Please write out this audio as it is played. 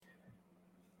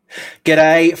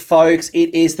G'day, folks.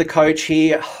 It is the coach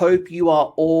here. Hope you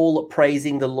are all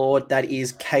praising the Lord. That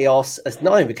is Chaos. It's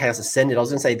not even Chaos Ascended. I was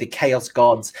going to say the Chaos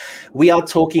Gods. We are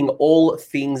talking all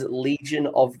things Legion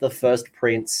of the First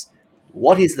Prince.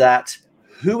 What is that?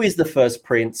 Who is the First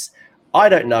Prince? I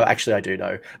don't know. Actually, I do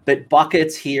know. But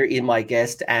Buckets here is my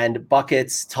guest, and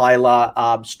Buckets, Tyler,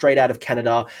 straight out of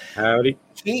Canada. Howdy.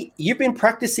 You've been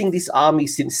practicing this army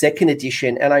since second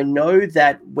edition, and I know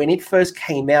that when it first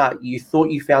came out, you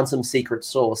thought you found some secret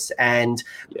sauce, and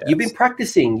You've been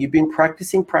practicing,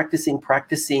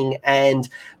 and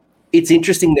it's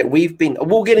interesting that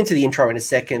we'll get into the intro in a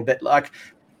second, but like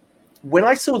when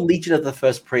I saw Legion of the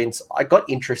First Prince, I got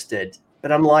interested,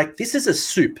 but I'm like, this is a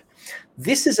soup.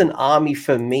 This is an army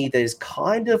for me that is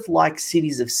kind of like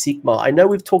Cities of Sigmar. I know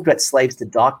we've talked about Slaves to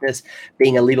Darkness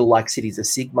being a little like Cities of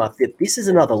Sigmar. This is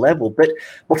another level. But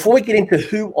before we get into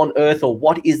who on earth or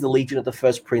what is the Legion of the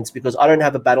First Prince, because I don't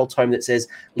have a battle tome that says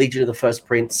Legion of the First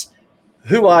Prince,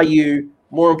 who are you,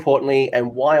 more importantly,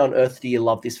 and why on earth do you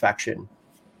love this faction?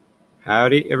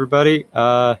 Howdy, everybody.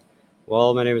 Well,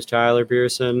 my name is Tyler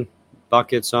Pearson.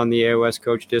 Buckets on the AOS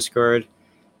Coach Discord.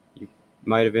 You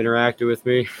might have interacted with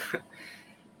me.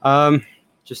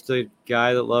 Just a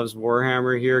guy that loves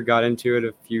Warhammer here. Got into it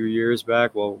a few years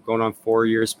back. Well, going on 4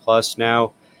 years plus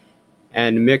now.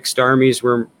 And mixed armies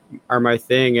are my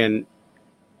thing. And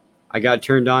I got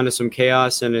turned on to some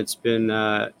chaos, and it's been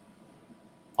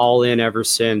all in ever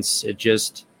since. It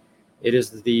is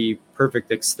the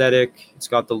perfect aesthetic. It's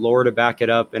got the lore to back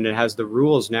it up, and it has the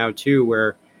rules now too,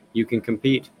 where you can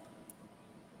compete.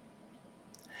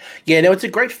 Yeah, no, it's a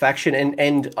great faction,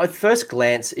 and at first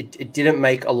glance, it didn't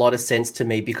make a lot of sense to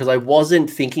me because I wasn't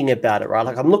thinking about it, right?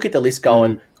 Like I'm looking at the list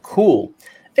going, cool,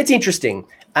 it's interesting.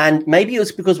 And maybe it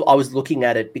was because I was looking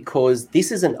at it because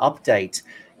this is an update.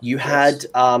 You had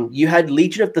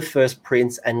Legion of the First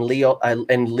Prince and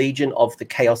Legion of the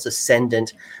Chaos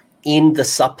Ascendant in the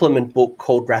supplement book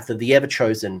called Wrath of the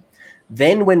Everchosen.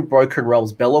 Then when Broken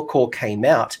Realms Be'lakor came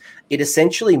out, it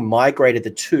essentially migrated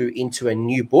the two into a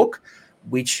new book,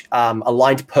 which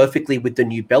aligned perfectly with the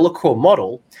new Be'lakor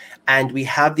model. And we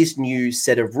have this new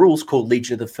set of rules called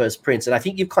Legion of the First Prince. And I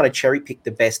think you've kind of cherry-picked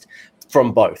the best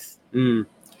from both.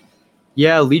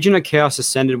 Yeah, Legion of Chaos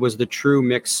Ascended was the true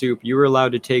mixed soup. You were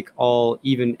allowed to take all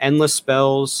even endless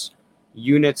spells,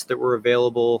 units that were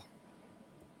available,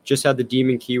 just had the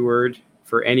demon keyword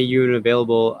for any unit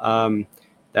available.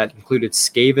 That included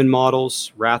Skaven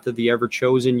models, Wrath of the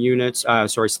Everchosen units,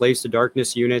 Slaves to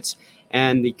Darkness units,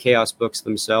 and the Chaos books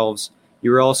themselves.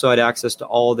 You also had access to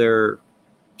all their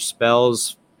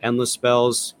spells, endless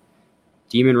spells.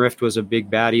 Demon Rift was a big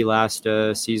baddie last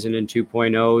season in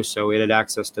 2.0, so it had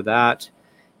access to that.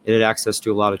 It had access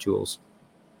to a lot of tools.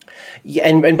 Yeah,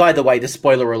 and by the way, the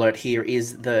spoiler alert here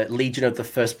is the Legion of the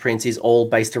First Prince is all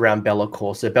based around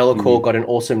Be'lakor. So Be'lakor got an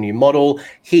awesome new model.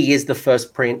 He is the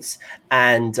First Prince,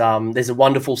 and there's a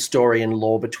wonderful story and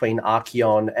lore between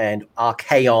Archaon and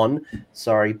Archaon.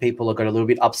 Sorry, people have got a little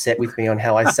bit upset with me on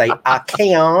how I say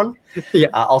Archaon. Yeah,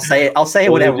 I'll say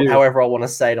it whatever, however I want to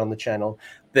say it on the channel.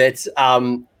 But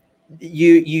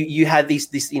you had this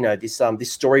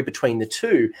story between the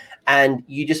two, and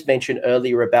you just mentioned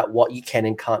earlier about what you can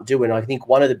and can't do, and I think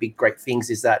one of the big great things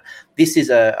is that this is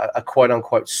a quote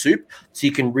unquote soup, so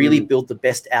you can really build the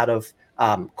best out of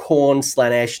Khorne,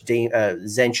 Slaanesh,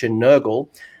 Tzeentch, and Nurgle,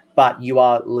 but you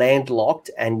are landlocked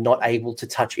and not able to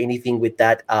touch anything with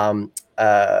that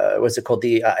what's it called,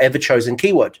 the Everchosen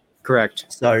keyword. Correct.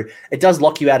 So it does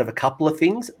lock you out of a couple of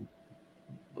things.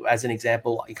 As an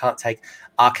example, you can't take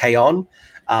Archaon,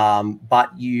 but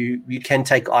you can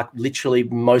take like literally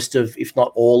most of, if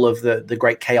not all of the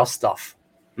great chaos stuff.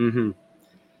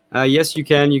 Yes, you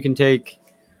can. You can take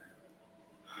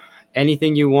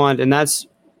anything you want, and that's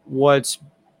what's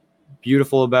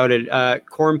beautiful about it.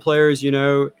 Khorne players,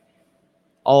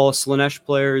 all Slaanesh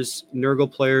players,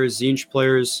 Nurgle players, Tzeentch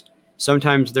players.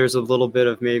 Sometimes there's a little bit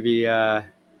of maybe a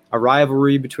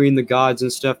rivalry between the gods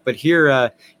and stuff, but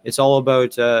here it's all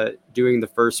about doing the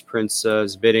First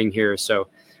Prince's bidding here, so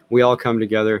we all come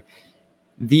together.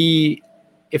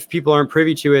 If people aren't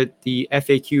privy to it, the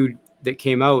FAQ that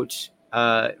came out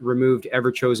removed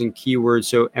Everchosen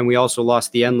keywords, and we also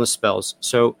lost the endless spells,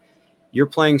 so you're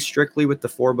playing strictly with the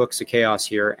 4 books of chaos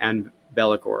here and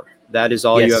Be'lakor. That is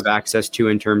all you have access to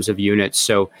in terms of units.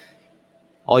 So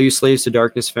all you Slaves to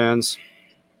Darkness fans,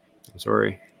 I'm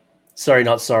sorry. Sorry,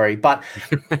 not sorry. But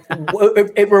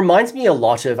it reminds me a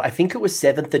lot of, I think it was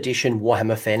 7th edition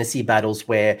Warhammer Fantasy Battles,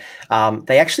 where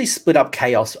they actually split up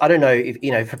chaos. I don't know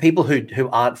if, for people who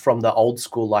aren't from the old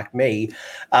school like me,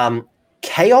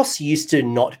 Chaos used to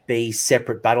not be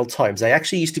separate battle tomes. They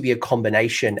actually used to be a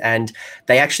combination, and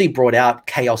they actually brought out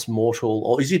Chaos Mortal,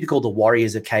 or it used to be called the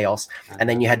Warriors of Chaos, and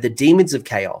then you had the Demons of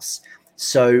Chaos.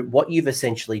 So what you've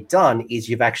essentially done is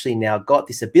you've actually now got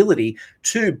this ability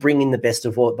to bring in the best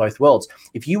of both worlds.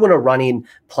 If you want to run in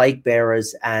Plague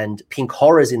Bearers and Pink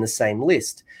Horrors in the same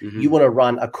list, you want to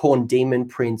run a Khorne Demon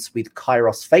Prince with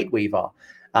Kairos Fate Weaver.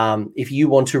 If you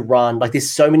want to run, like, there's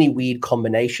so many weird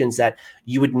combinations that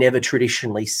you would never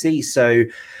traditionally see. So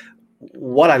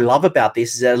what I love about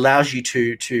this is it allows you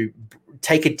to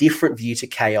take a different view to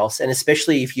Chaos, and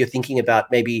especially if you're thinking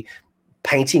about maybe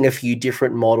painting a few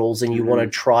different models and you want to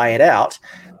try it out,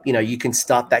 you know, you can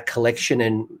start that collection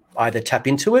and either tap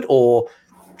into it or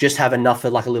just have enough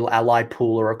of like a little ally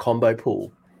pool or a combo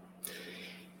pool.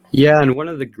 Yeah, and one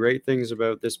of the great things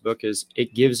about this book is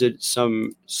it gives it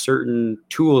some certain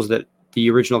tools that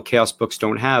the original Chaos books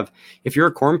don't have. If you're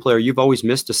a Khorne player, you've always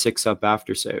missed a 6-up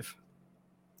after save.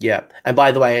 Yeah. And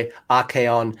by the way,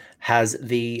 Archaon has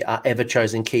the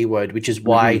ever-chosen keyword, which is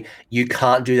why you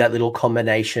can't do that little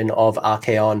combination of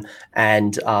Archaon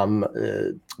and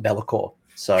Be'lakor.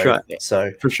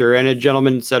 So for sure. And a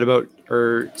gentleman said about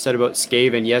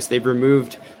Skaven, yes, they've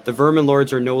removed the Vermin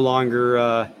Lords are no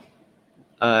longer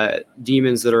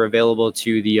demons that are available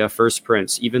to the first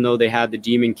prince. Even though they had the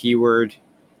demon keyword,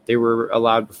 they were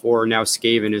allowed before. Now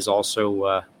Skaven is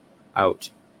also out.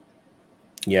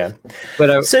 Yeah,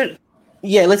 but so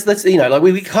yeah, let's you know, like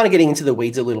we're kind of getting into the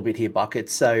weeds a little bit here, Bucket.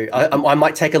 So I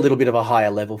might take a little bit of a higher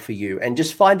level for you and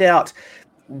just find out,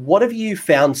 what have you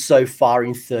found so far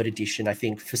in third edition? I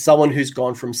think for someone who's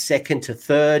gone from second to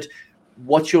third,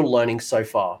 what's your learning so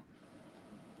far?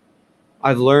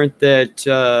 I've learned that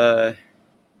a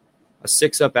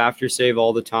 6-up after save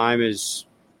all the time is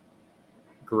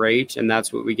great, and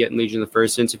that's what we get in Legion of the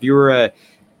First Instance. If you were a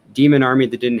demon army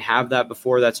that didn't have that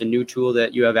before, that's a new tool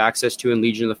that you have access to in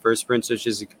Legion of the First Prince, which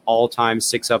is all-time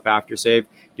 6-up after save.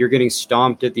 You're getting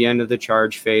stomped at the end of the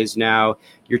charge phase now.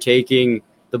 You're taking,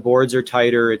 the boards are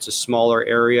tighter, it's a smaller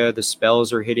area, the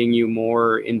spells are hitting you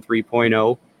more in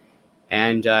 3.0,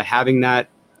 and having that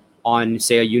on,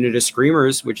 say, a unit of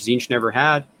Screamers, which Tzeentch never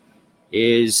had,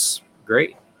 is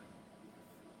great.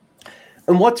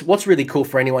 And what's really cool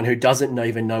for anyone who doesn't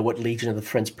even know what Legion of the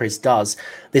First Prince does,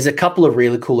 there's a couple of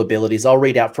really cool abilities. I'll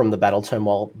read out from the battle tome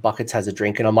while Buckets has a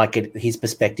drink, and I might get his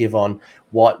perspective on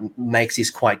what makes this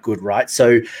quite good, right?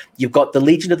 So you've got the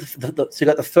Legion of so you've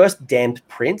got the first Damned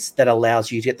Prince that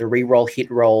allows you to get the reroll hit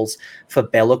rolls for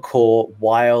Be'lakor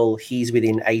while he's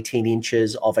within 18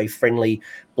 inches of a friendly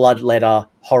Bloodletter,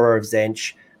 Horror of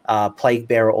Tzeentch, Plague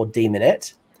Bearer, or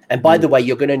Demonette. And by the way,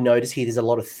 you're going to notice here there's a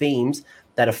lot of themes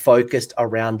that are focused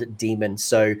around demons.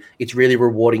 So it's really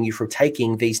rewarding you for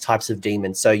taking these types of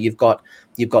demons. So you've got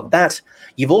that.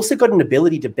 You've also got an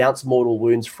ability to bounce mortal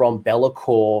wounds from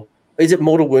Be'lakor. Is it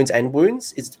mortal wounds and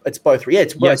wounds? It's both. Yeah,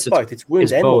 it's both. It's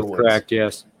wounds and both, mortal correct,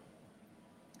 wounds. yes.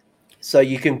 So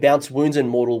you can bounce wounds and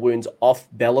mortal wounds off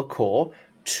Be'lakor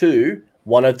to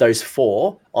one of those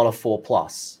 4 on a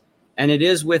 4+. And it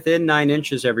is within 9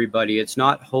 inches, everybody. It's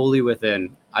not wholly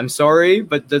within. I'm sorry,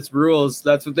 but that's rules.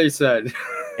 That's what they said.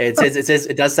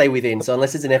 It does say within. So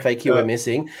unless it's an FAQ we're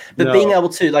missing, but being able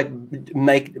to like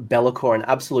make Be'lakor an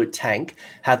absolute tank,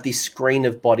 have this screen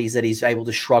of bodies that he's able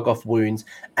to shrug off wounds,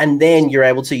 and then you're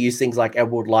able to use things like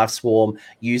Emerald Life Swarm,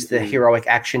 use the heroic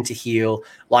action to heal.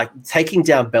 Like, taking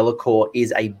down Be'lakor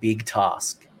is a big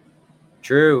task.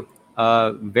 True.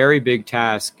 Very big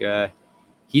task.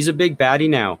 He's a big baddie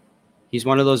now. He's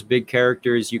one of those big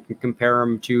characters. You can compare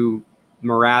him to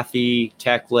Marathi,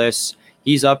 Teclis.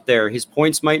 He's up there. His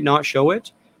points might not show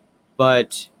it,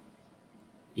 but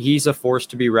he's a force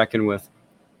to be reckoned with.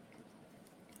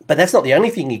 But that's not the only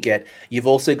thing you get. You've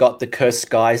also got the Cursed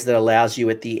Skies that allows you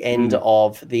at the end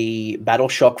of the Battle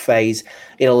Shock phase,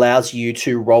 it allows you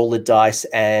to roll the dice,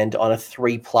 and on a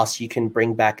 3+, you can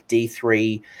bring back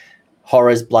D3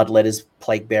 Horrors, Bloodletters,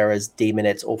 Plague Bearers,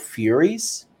 Demonettes, or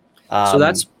Furies. So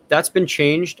that's been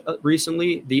changed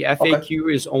recently. The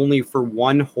FAQ is only for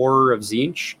 1 Horror of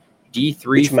Tzeentch,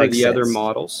 D3 for the other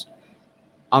models.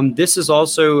 This is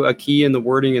also a key in the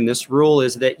wording in this rule,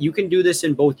 is that you can do this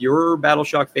in both your Battle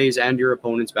Shock phase and your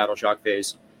opponent's Battle Shock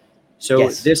phase. So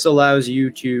this allows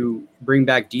you to bring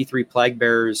back D3 Plague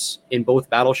Bearers in both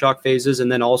Battle Shock phases, and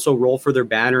then also roll for their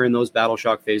banner in those Battle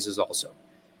Shock phases also.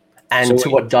 And so, to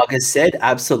what Doug has said,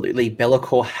 absolutely,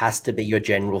 Be'lakor has to be your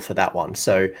general for that one.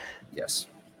 So yes.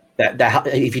 That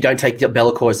if you don't take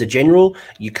Be'lakor as a general,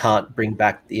 you can't bring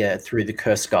back through the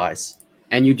Cursed Skies.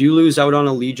 And you do lose out on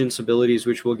allegiance abilities,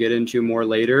 which we'll get into more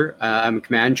later,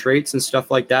 command traits and stuff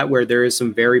like that, where there is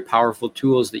some very powerful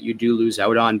tools that you do lose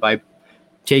out on by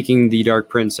taking the Dark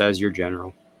Prince as your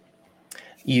general.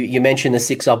 You mentioned the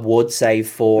 6-up ward save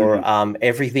for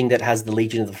everything that has the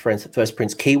Legion of the First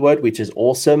Prince keyword, which is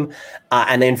awesome.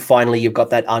 And then finally, you've got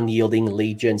that unyielding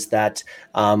legions that,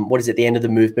 the end of the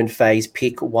movement phase,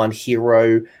 pick one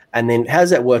hero. And then how does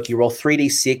that work? You roll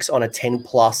 3d6 on a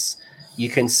 10+. You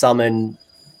can summon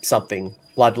something: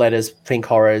 Bloodletters, Pink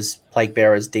Horrors, Plague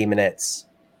Bearers, Demonettes.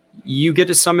 You get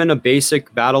to summon a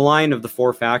basic battle line of the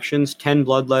 4 factions: 10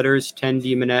 Bloodletters, 10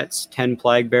 Demonettes, 10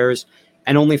 Plague Bearers,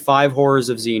 and only 5 Horrors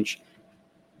of Tzeentch.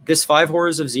 This 5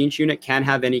 Horrors of Tzeentch unit can't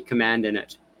have any command in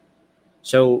it.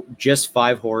 So just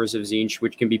 5 Horrors of Tzeentch,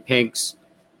 which can be pinks,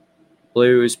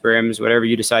 blues, brims, whatever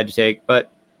you decide to take. But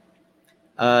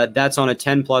that's on a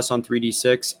 10+ on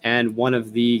 3d6, and one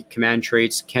of the command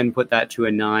traits can put that to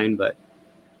a 9, but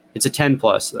it's a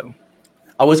 10+ though.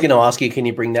 I was going to ask you, can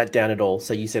you bring that down at all?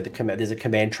 So you said there's a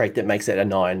command trait that makes it a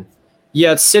 9.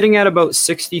 Yeah, it's sitting at about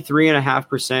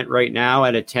 63.5% right now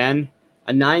at a 10.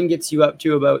 A 9 gets you up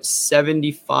to about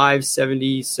 75,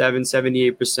 77,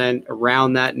 78%,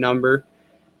 around that number,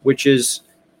 which is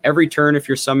every turn, if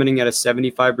you're summoning at a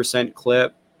 75%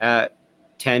 clip at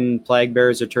 10 Plague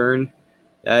Bearers a turn,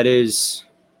 that is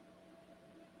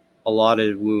a lot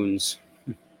of wounds.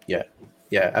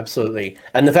 Yeah, absolutely.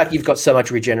 And the fact you've got so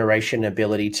much regeneration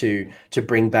ability to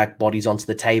bring back bodies onto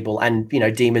the table, and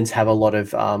demons have a lot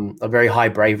of a very high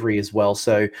bravery as well.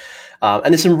 So,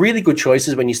 and there's some really good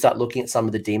choices when you start looking at some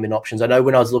of the demon options. I know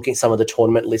when I was looking at some of the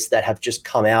tournament lists that have just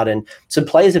come out, and some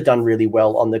players have done really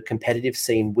well on the competitive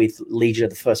scene with Legion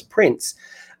of the First Prince.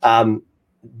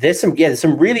 There's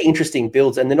some really interesting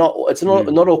builds, and not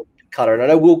all cutter. And I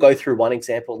know we'll go through one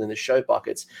example in the show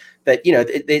buckets, but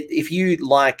if you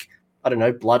like, I don't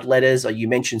know, Bloodletters, or you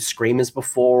mentioned Screamers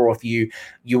before, or if you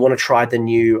want to try the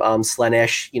new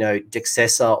Slaanesh,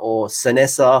 Dexessa or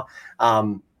Sinessa,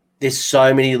 there's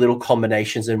so many little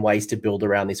combinations and ways to build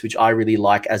around this, which I really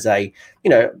like as a,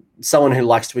 someone who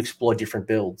likes to explore different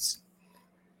builds.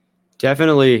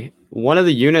 Definitely. One of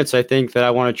the units I think that I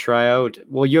want to try out,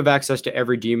 well, you have access to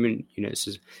every demon unit,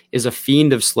 is a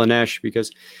Fiend of Slaanesh,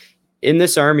 because in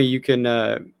this army you can...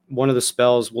 one of the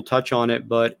spells, we'll touch on it,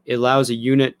 but it allows a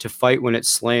unit to fight when it's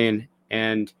slain.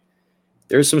 And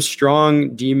there's some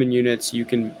strong demon units you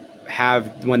can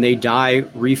have when they die,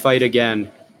 refight again.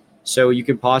 So you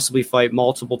can possibly fight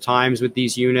multiple times with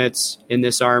these units in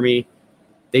this army.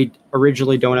 They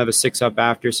originally don't have a 6-up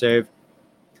after save,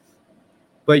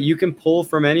 but you can pull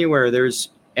from anywhere. There's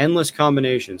endless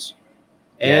combinations.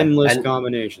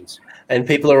 Combinations. And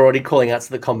people are already calling out to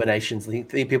the combinations. I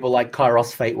think people like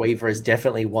Kairos Fate Weaver is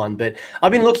definitely one. But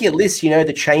I've been looking at lists.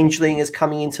 The Changeling is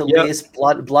coming into lists.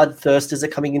 Bloodthirsters are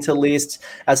coming into lists.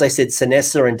 As I said,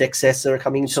 Sinessa and Dexessa are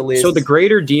coming into lists. So the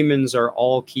greater demons are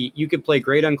all key. You could play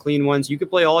great unclean ones. You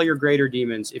could play all your greater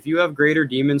demons. If you have greater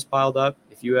demons piled up,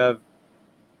 if you have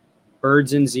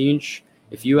Birds in Tzeentch,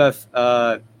 if you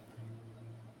have...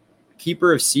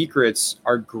 Keeper of Secrets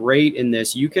are great in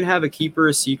this. You can have a Keeper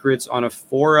of Secrets on a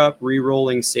 4-up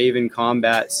re-rolling save in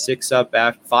combat, 6-up,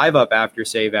 5-up after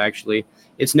save, actually.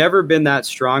 It's never been that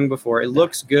strong before. It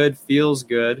looks good, feels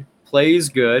good, plays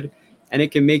good, and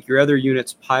it can make your other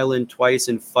units pile in twice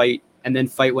and fight, and then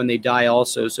fight when they die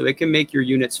also. So it can make your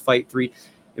units fight 3.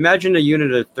 Imagine a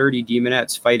unit of 30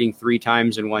 Demonettes fighting 3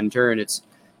 times in one turn. It's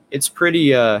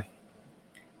pretty...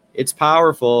 It's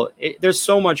powerful. There's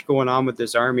so much going on with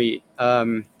this army.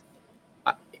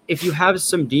 If you have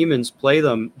some demons, play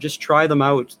them. Just try them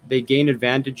out. They gain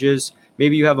advantages.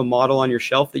 Maybe you have a model on your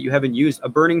shelf that you haven't used. A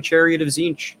Burning Chariot of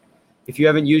Tzeentch. If you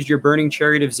haven't used your Burning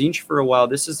Chariot of Tzeentch for a while,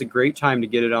 this is a great time to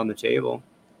get it on the table.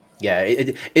 Yeah,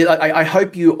 I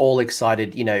hope you're all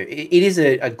excited. It is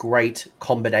a great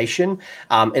combination.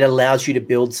 It allows you to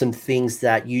build some things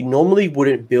that you normally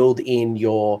wouldn't build in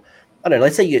your... I don't know,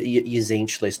 let's say your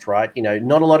Tzeentch list, right?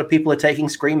 Not a lot of people are taking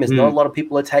Screamers. Not a lot of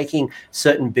people are taking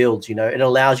certain builds. It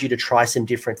allows you to try some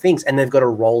different things, and they've got a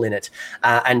role in it.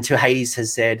 And to Hades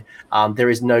has said, there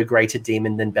is no greater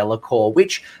demon than Be'lakor,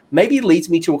 which maybe leads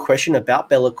me to a question about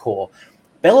Be'lakor.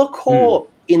 Be'lakor,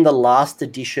 in the last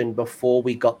edition, before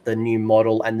we got the new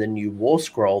model and the new War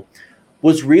Scroll,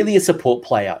 was really a support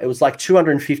player. It was like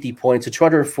 250 points or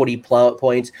 240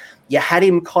 points. You had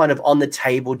him kind of on the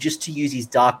table just to use his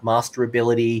Dark Master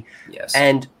ability. Yes.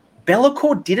 And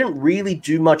Be'lakor didn't really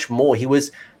do much more. He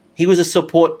was a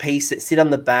support piece that sit on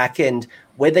the back, and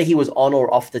whether he was on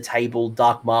or off the table,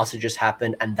 Dark Master just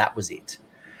happened, and that was it.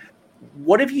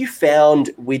 What have you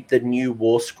found with the new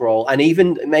War Scroll, and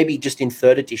even maybe just in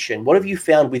 3rd edition? What have you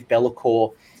found with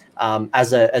Be'lakor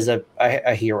as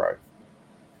a hero?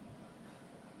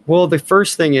 Well, the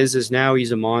first thing is now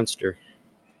he's a monster.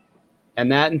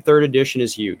 And that in 3rd edition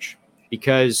is huge.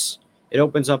 because it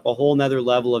opens up a whole nother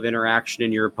level of interaction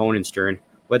in your opponent's turn,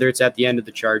 whether it's at the end of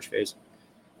the charge phase.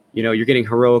 You're getting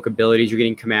heroic abilities, you're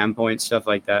getting command points, stuff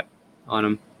like that on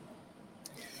him.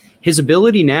 His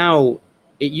ability now,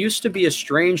 it used to be a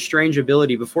strange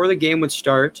ability. Before the game would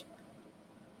start,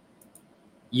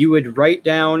 you would write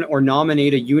down or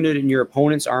nominate a unit in your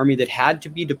opponent's army that had to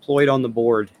be deployed on the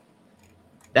board.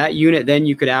 That unit then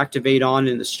you could activate on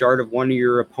in the start of one of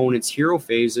your opponent's hero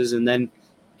phases, and then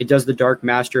it does the Dark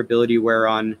Master ability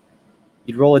whereon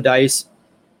you'd roll a dice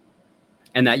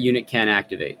and that unit can't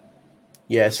activate.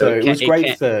 Yeah, so it was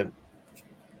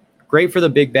great for the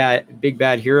big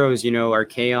bad heroes,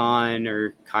 Archaon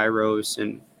or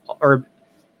Kairos, or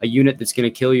a unit that's going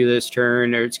to kill you this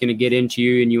turn, or it's going to get into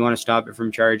you and you want to stop it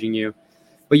from charging you.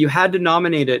 But you had to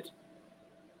nominate it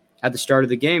at the start of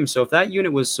the game. So if that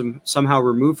unit was somehow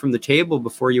removed from the table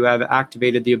before you have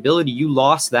activated the ability, you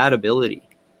lost that ability.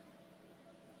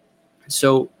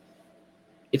 So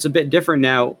it's a bit different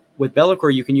now. With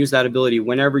Bellicor, you can use that ability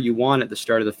whenever you want at the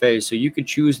start of the phase. So you could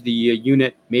choose the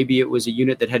unit. Maybe it was a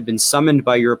unit that had been summoned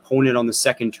by your opponent on the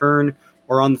second turn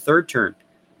or on the third turn,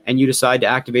 and you decide to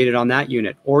activate it on that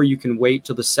unit. Or you can wait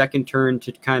till the second turn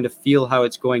to kind of feel how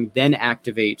it's going, then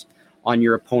activate on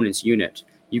your opponent's unit.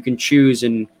 You can choose,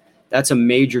 and that's a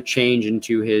major change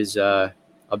into his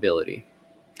ability.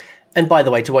 And by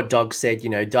the way, to what Doug said,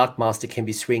 Dark Master can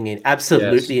be swinging.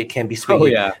 Absolutely, yes. It can be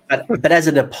swinging. Oh, yeah. But as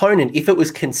an opponent, if it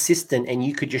was consistent and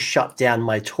you could just shut down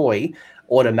my toy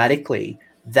automatically,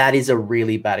 that is a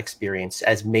really bad experience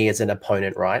as an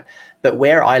opponent, right? But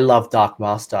where I love Dark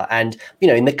Master, and,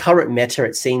 in the current meta,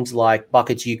 it seems like,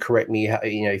 Buckets, you correct me,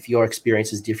 if your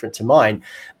experience is different to mine,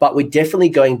 but we're definitely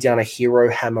going down a hero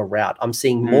hammer route. I'm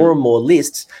seeing more and more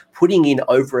lists putting in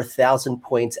over 1,000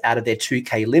 points out of their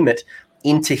 2K limit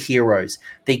into heroes.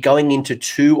 They're going into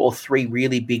 2 or 3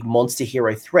 really big monster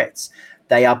hero threats.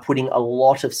 They are putting a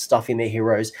lot of stuff in their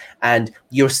heroes, and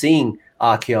you're seeing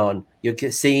Archaon, you're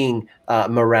seeing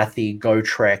Marathi,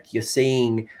 Gotrek, you're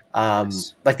seeing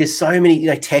there's so many,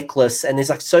 Techless, and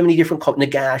there's so many different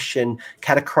Nagash and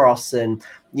Catacross and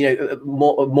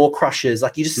more Crushers.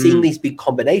 You're just seeing these big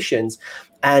combinations,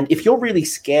 and if you're really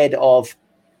scared of,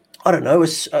 I don't know, a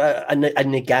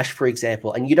Nagash, for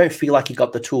example, and you don't feel like you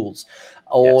got the tools,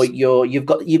 or you've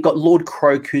got Lord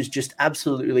Croak, who's just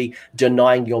absolutely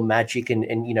denying your magic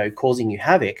and causing you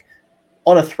havoc.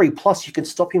 On a 3+, you can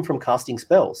stop him from casting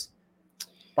spells.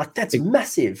 That's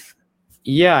massive.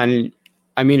 Yeah, and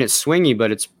I mean it's swingy,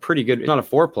 but it's pretty good. It's not a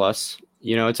 4+,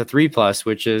 it's a 3+,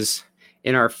 which is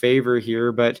in our favor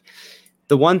here. But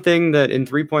the one thing that in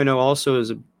 3.0 also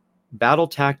is battle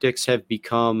tactics have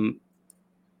become,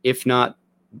 if not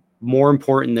more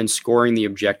important than scoring the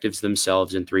objectives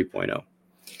themselves in 3.0.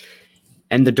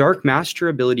 And the Dark Master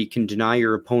ability can deny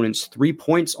your opponents 3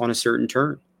 points on a certain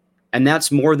turn. And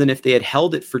that's more than if they had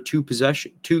held it for two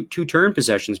turn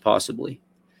possessions, possibly.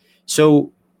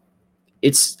 So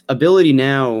its ability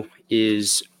now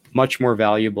is much more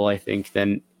valuable, I think,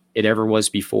 than it ever was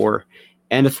before.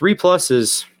 And a 3+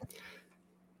 is,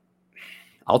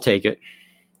 I'll take it.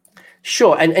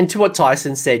 Sure, and to what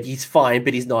Tyson said, he's fine,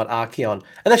 but he's not Archaon,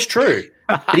 and that's true.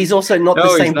 But he's also not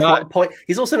the same point.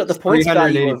 He's also not the points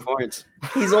value of points.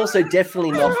 He's also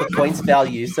definitely not the points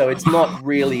value, so it's not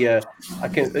really a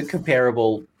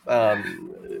comparable.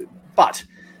 But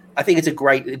I think it's a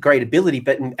great ability.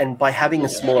 But and by having a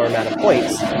smaller amount of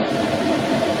points,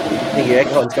 I think your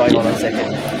echo's going on a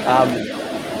second.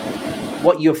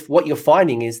 What you're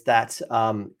finding is that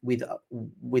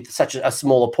with such a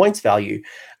smaller points value,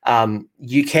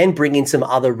 you can bring in some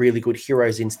other really good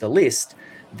heroes into the list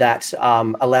that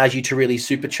allows you to really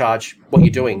supercharge what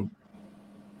you're doing.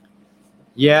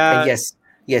 Yeah. And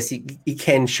yes, you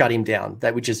can shut him down.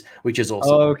 Which is awesome.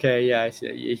 Oh, okay. Yeah, I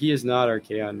see. He is not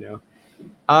Archaon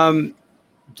now.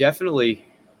 Definitely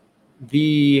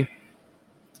the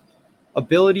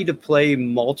ability to play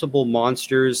multiple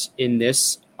monsters in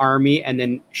this army and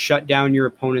then shut down your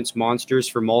opponent's monsters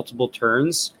for multiple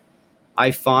turns,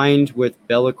 I find with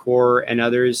Bellicor and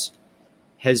others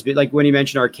has been, like when you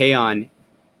mentioned Archaon,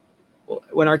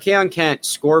 when Archaon can't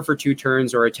score for 2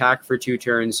 turns or attack for 2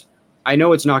 turns, I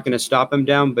know it's not going to stop him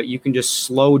down, but you can just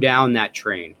slow down that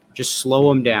train. Just slow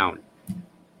him down.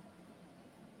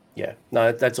 Yeah,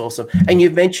 no, that's awesome. And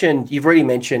you've already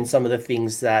mentioned some of the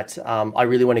things that I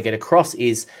really want to get across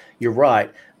is, you're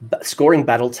right, scoring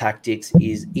battle tactics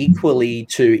is equally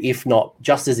to, if not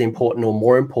just as important or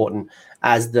more important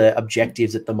as the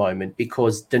objectives at the moment,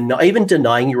 because even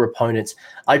denying your opponents,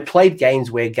 I played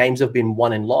games where games have been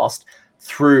won and lost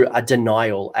through a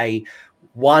denial,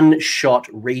 one-shot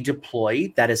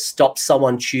redeploy that has stopped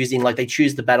someone choosing, like they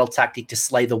choose the battle tactic to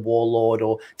slay the warlord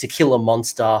or to kill a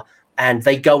monster, and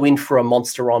they go in for a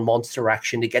monster on monster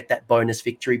action to get that bonus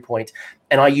victory point.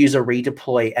 And I use a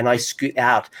redeploy and I scoot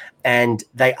out, and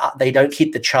they don't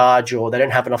hit the charge, or they don't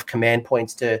have enough command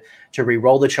points to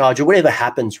re-roll the charge, or whatever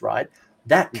happens, right?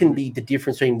 That can be the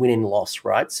difference between win and loss,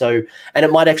 right? So, and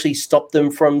it might actually stop them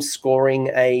from scoring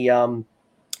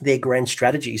their grand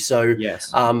strategy. So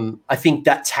Yes. I think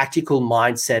that tactical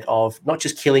mindset of not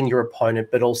just killing your opponent,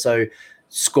 but also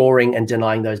scoring and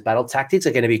denying those battle tactics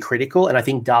are going to be critical. And I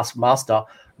think Dark Master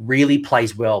really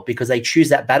plays well because they choose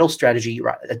that battle strategy,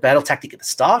 right, a battle tactic at the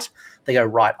start. They go,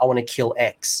 right, I want to kill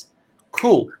X.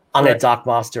 Cool. I'm going to Dark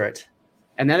Master it.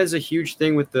 And that is a huge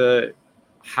thing with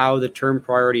how the turn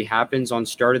priority happens on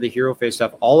start of the hero phase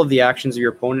stuff. All of the actions of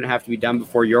your opponent have to be done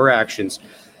before your actions.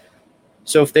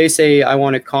 So if they say, I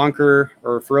want to conquer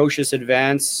or ferocious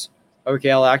advance, okay,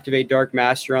 I'll activate Dark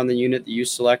Master on the unit that you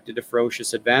selected to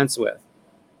ferocious advance with.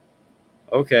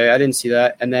 Okay, I didn't see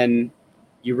that. And then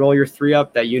you roll your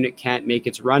 3-up, that unit can't make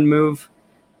its run move,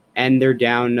 and they're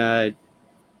down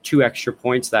 2 extra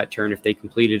points that turn if they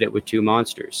completed it with 2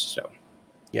 monsters. So,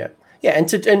 yeah. Yeah,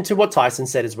 and to what Tyson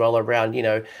said as well around, you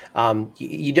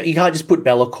can't just put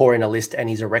Be'lakor in a list and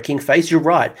he's a wrecking face. You're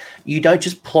right. You don't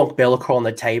just plonk Be'lakor on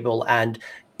the table and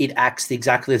it acts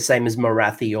exactly the same as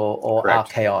Morathi or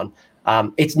Archaon.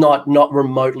 It's not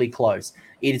remotely close.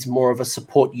 It is more of a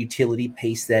support utility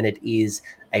piece than it is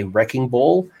a wrecking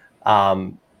ball.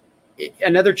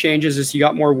 Another change is he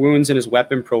got more wounds and his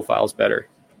weapon profile's better.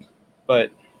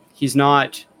 But he's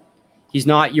not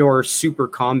your super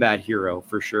combat hero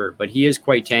for sure, but he is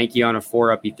quite tanky on a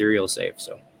 4-up ethereal save.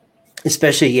 So,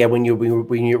 especially when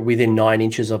you're within 9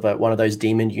 inches of one of those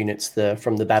demon units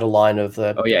from the battle line of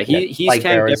the. Oh yeah, he's tanked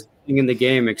everything in the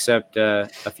game except a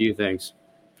few things.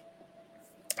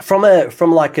 From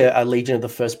like a Legion of the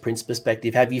First Prince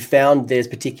perspective, have you found there's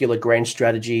particular grand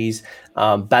strategies,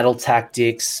 battle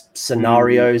tactics,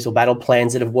 scenarios, or battle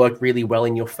plans that have worked really well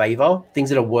in your favor? Things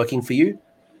that are working for you?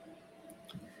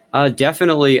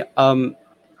 Definitely. A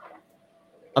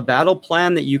battle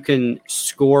plan that you can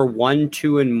score 1,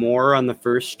 2, and more on the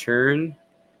first turn.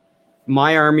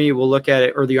 My army will look at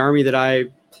it, or the army that I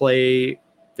play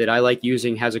that I like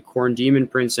using has a Khorne Demon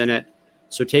Prince in it.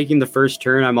 So taking the first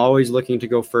turn, I'm always looking to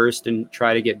go first and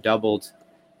try to get doubled.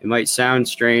 It might sound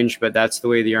strange, but that's the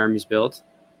way the army's built.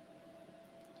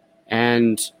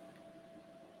 And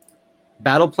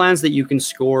battle plans that you can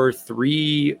score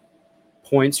 3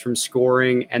 points from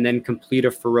scoring and then complete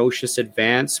a ferocious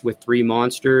advance with 3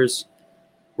 monsters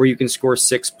where you can score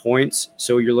 6 points.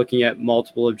 So you're looking at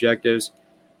multiple objectives.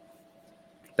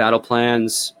 Battle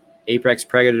plans, Apex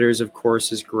Predators, of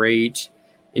course, is great.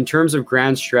 In terms of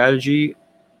grand strategy,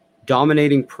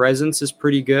 dominating presence is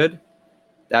pretty good.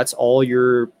 That's all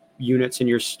your units in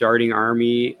your starting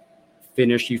army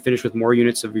finish. You finish with more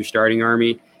units of your starting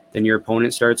army than your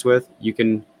opponent starts with. You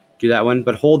can do that one,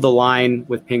 but hold the line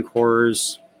with Pink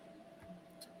Horrors.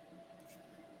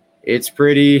 It's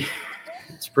pretty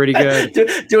good.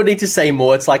 Do I need to say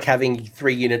more? It's like having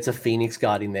 3 units of Phoenix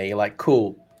Guard in there. You're like,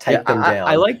 cool, take them down.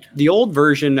 I liked the old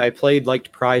version I played,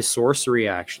 liked Prize Sorcery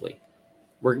actually.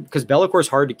 Because Bellacor's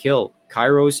hard to kill.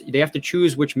 Kairos, they have to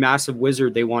choose which massive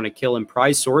wizard they want to kill, and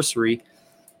Prize Sorcery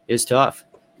is tough.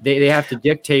 They have to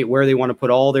dictate where they want to put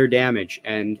all their damage,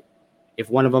 and if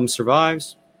one of them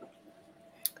survives.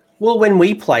 Well, when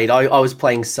we played, I was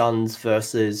playing Sons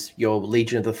versus your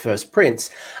Legion of the First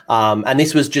Prince, and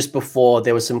this was just before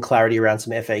there was some clarity around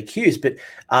some FAQs, but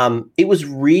it was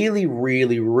really,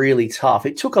 really, really tough.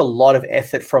 It took a lot of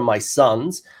effort from my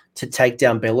Sons to take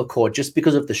down Be'lakor just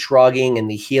because of the shrugging and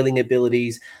the healing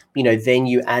abilities. Then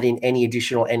you add in any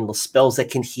additional endless spells that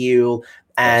can heal.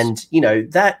 And,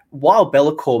 that while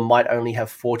Be'lakor might only have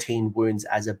 14 wounds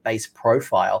as a base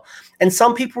profile, and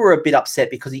some people were a bit upset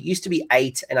because it used to be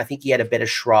 8 and I think he had a better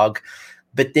shrug.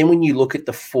 But then when you look at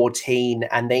the 14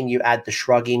 and then you add the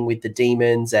shrugging with the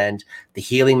demons and the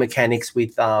healing mechanics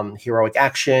with heroic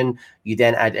action, you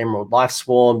then add Emerald Life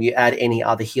Swarm, you add any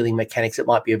other healing mechanics that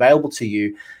might be available to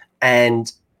you.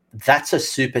 And that's a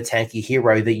super tanky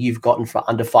hero that you've gotten for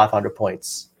under 500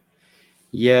 points.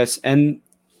 Yes, and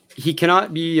he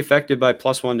cannot be affected by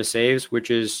 +1 to saves,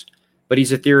 but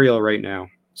he's ethereal right now.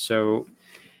 So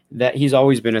that he's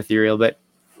always been ethereal, but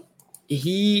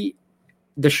the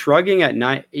shrugging at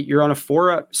 9, you're on a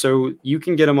 4-up, so you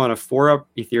can get him on a 4-up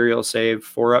ethereal save,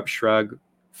 4-up shrug,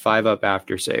 5-up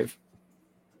after save.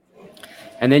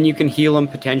 And then you can heal him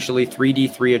potentially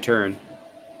 3d3 a turn.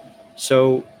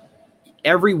 So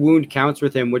every wound counts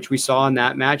with him, which we saw in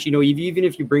that match. Even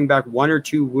if you bring back 1 or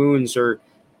 2 wounds or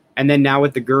And then now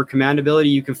with the Gur command ability,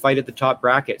 you can fight at the top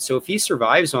bracket. So if he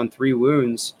survives on 3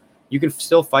 wounds, you can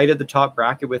still fight at the top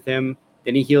bracket with him.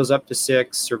 Then he heals up to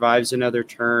 6, survives another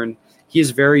turn. He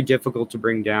is very difficult to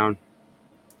bring down.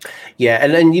 Yeah,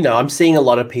 and then, you know, I'm seeing a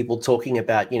lot of people talking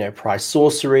about, you know, prize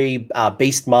sorcery,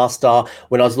 Beastmaster.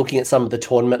 When I was looking at some of the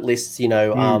tournament lists, you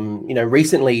know,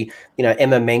 recently, you know,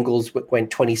 Emma Mengels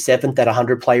went 27th at a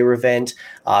 100-player event.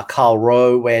 Carl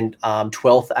Rowe went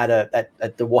 12th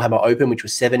at the Warhammer Open, which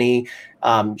was 70.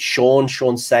 Sean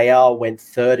Sayer went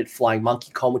 3rd at Flying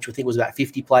Monkey Con, which I think was about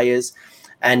 50 players.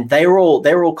 And they're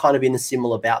all kind of in a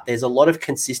similar bout. There's a lot of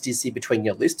consistency between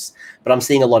your lists, but I'm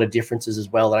seeing a lot of differences as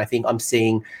well. And I think I'm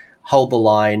seeing Hold the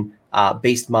Line,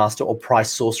 Beastmaster, or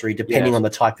Price Sorcery, depending on the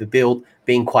type of build,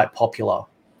 being quite popular.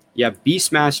 Yeah,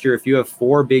 Beastmaster, if you have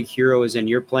 4 big heroes and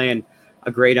you're playing a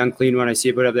Great Unclean one, I see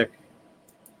it put up there.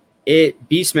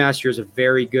 Beastmaster is a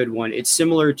very good one. It's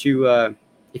similar to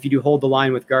if you do Hold the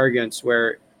Line with Gargants,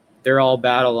 where they're all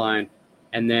battle line,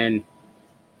 and then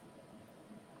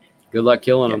good luck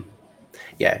killing them.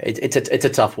 Yeah, it's a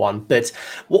tough one, but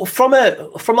well, from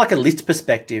like a list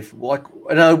perspective, like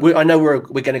I know we're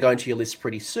going to go into your list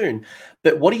pretty soon,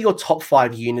 but what are your top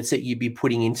 5 units that you'd be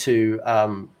putting into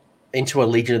a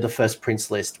Legion of the First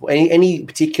Prince list? Any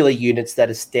particular units that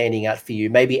are standing out for you?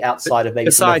 Maybe outside of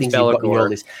maybe some of the things you've got on your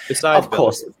list. Besides, of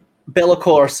course.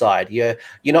 Be'lakor aside, you're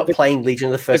not playing Legion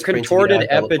of the First Prince. The Contorted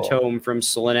Epitome from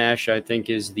Slaanesh, I think,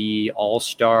 is the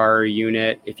all-star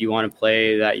unit. If you want to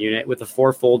play that unit with a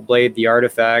 4-fold blade, the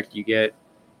artifact, you get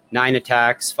 9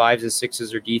 attacks, 5s and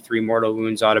 6s or D3 mortal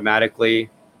wounds automatically.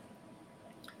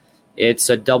 It's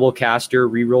a double caster,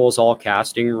 rerolls all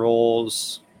casting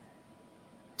rolls,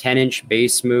 10-inch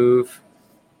base move.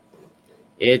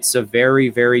 It's a very,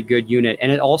 very good unit,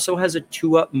 and it also has a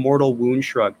 2-up mortal wound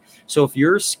shrug. So if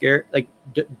you're scared, like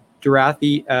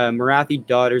Marathi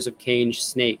Daughters of Cain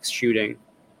Snakes shooting,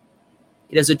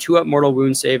 it has a 2-up mortal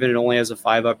wound save, and it only has a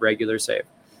 5-up regular save.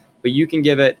 But you can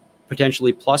give it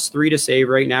potentially +3 to save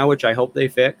right now, which I hope they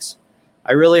fix.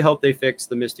 I really hope they fix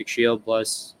the Mystic Shield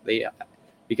because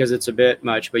it's a bit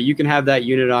much. But you can have that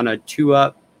unit on a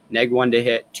 2-up, -1 to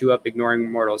hit, 2-up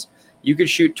ignoring mortals. You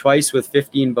could shoot twice with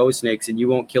 15 bow snakes, and you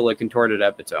won't kill a Contorted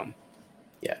Epitome.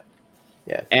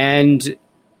 Yeah. And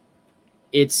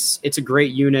it's a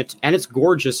great unit, and it's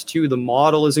gorgeous too. The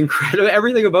model is incredible.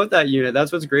 Everything about that unit.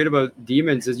 That's what's great about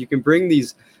demons is you can bring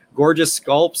these gorgeous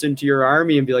sculpts into your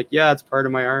army and be like, yeah, it's part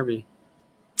of my army.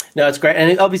 No, it's great, and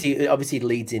it obviously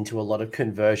leads into a lot of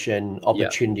conversion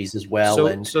opportunities as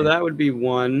well. So that would be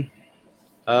one.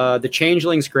 The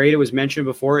Changeling's great. It was mentioned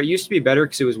before. It used to be better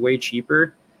because it was way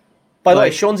cheaper. By the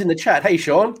way, Sean's in the chat. Hey,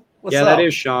 Sean. What's up? Yeah, that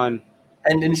is Sean.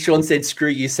 And then Sean said, "Screw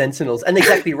you, Sentinels." And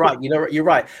exactly right. You know, you're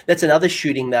right. That's another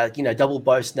shooting that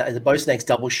the bow snake's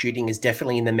double shooting is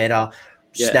definitely in the meta.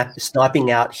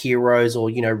 Sniping out heroes or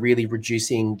really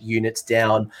reducing units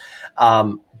down.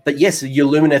 But yes, your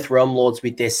Lumineth Realm Lords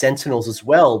with their Sentinels as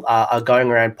well are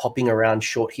going around popping around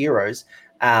short heroes.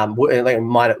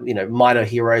 Minor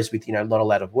heroes with not a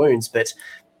lot of wounds, but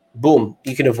boom,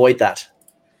 you can avoid that.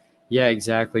 Yeah,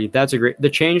 exactly. That's the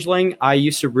Changeling. I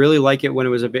used to really like it when it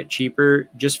was a bit cheaper,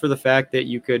 just for the fact that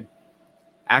you could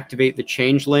activate the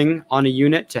Changeling on a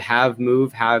unit to have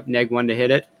 -1 to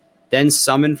hit it, then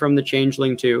summon from the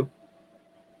Changeling too.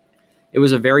 It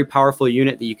was a very powerful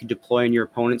unit that you could deploy in your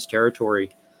opponent's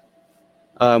territory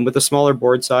with a smaller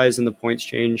board size and the points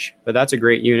change. But that's a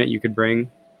great unit you could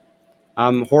bring.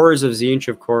 Horrors of Tzeentch,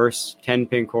 of course, 10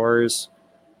 pink horrors.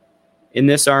 In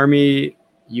this army,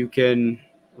 you can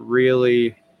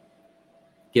really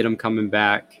get them coming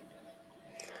back.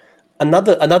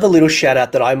 Another little shout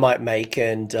out that I might make,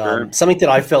 and Sure. Something that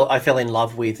I fell in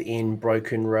love with in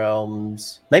Broken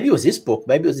Realms. Maybe it was this book.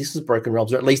 Maybe this was Broken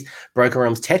Realms, or at least Broken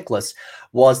Realms Techless,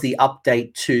 was the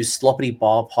update to Sloppity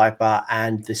Bilepiper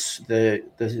and the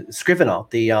Scrivener,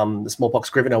 the Smallpox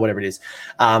Scrivener, whatever it is,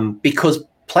 because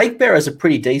Plague Bearers are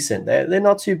pretty decent. They're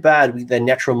not too bad with their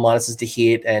natural minuses to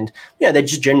hit, and they're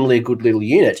just generally a good little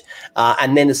unit.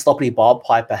 And then the Sloppity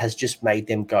Bilepiper has just made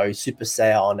them go Super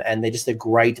Saiyan, and they're just a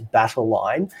great battle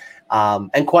line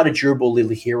and quite a durable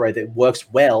little hero that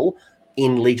works well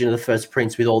in Legion of the First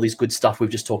Prince with all this good stuff we've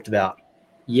just talked about.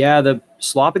 Yeah, the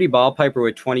Sloppity Bilepiper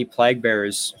with 20 Plague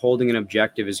Bearers holding an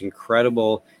objective is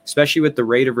incredible, especially with the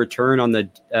rate of return on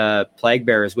the Plague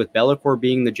Bearers, with Be'lakor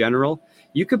being the general.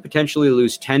 You could potentially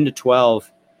lose 10 to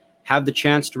 12, have the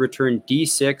chance to return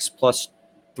D6 plus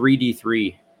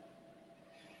 3D3.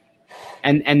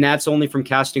 And that's only from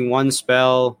casting one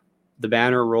spell, the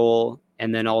banner roll,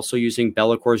 and then also using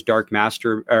Bellacor's Dark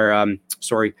Master,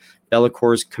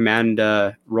 Bellacor's command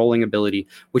rolling ability,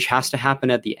 which has to happen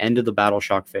at the end of the Battle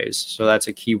Shock phase. So that's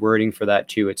a key wording for that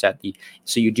too.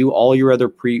 So you do all your other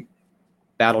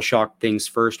pre-Battle Shock things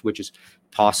first, which is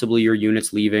possibly your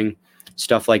units leaving,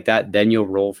 stuff like that. Then you'll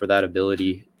roll for that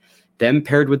ability. Then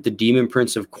paired with the Demon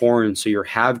Prince of Khorne, so you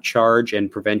have charge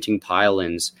and preventing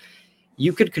pile-ins.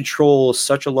 You could control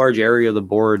such a large area of the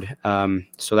board.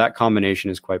 So that combination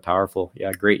is quite powerful.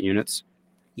 Yeah, great units.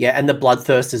 Yeah, and the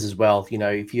Bloodthirsters as well. You know,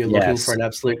 if you're looking for an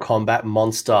absolute combat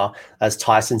monster, as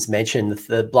Tyson's mentioned,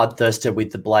 the Bloodthirster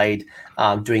with the blade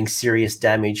doing serious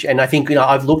damage. And I think, you know,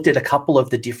 I've looked at a couple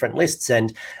of the different lists,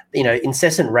 and, you know,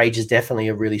 Incessant Rage is definitely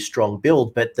a really strong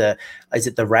build. But the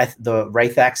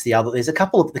Wraithax, there's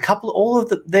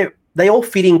they all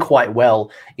fit in quite well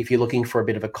if you're looking for a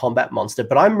bit of a combat monster.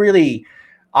 But I really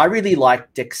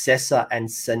like Dexessa and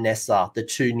Sinessa, the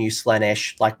two new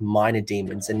Slaanesh like minor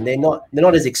demons, and they're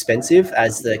not as expensive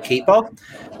as the Keeper,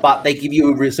 but they give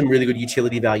you some really good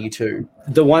utility value too.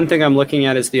 The one thing I'm looking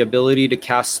at is the ability to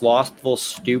cast Slothful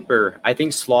Stupor. I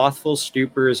think Slothful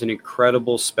Stupor is an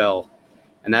incredible spell,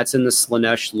 and that's in the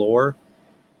Slaanesh lore.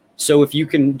 So if you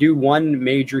can do one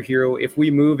major hero, if we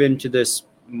move into this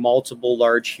multiple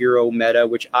large hero meta,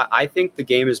 which I think the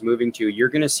game is moving to, you're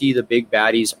going to see the big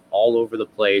baddies all over the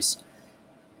place,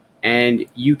 and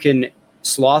you can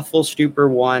Slothful Stupor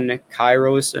one,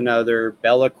 Kairos another,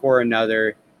 Be'lakor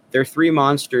another. Their three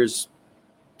monsters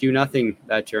do nothing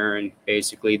that turn.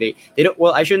 Basically, they don't.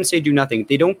 Well, I shouldn't say do nothing.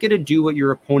 They don't get to do what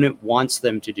your opponent wants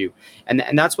them to do, and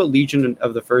that's what Legion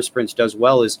of the First Prince does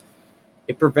well. Is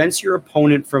it prevents your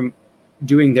opponent from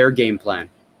doing their game plan.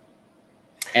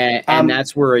 And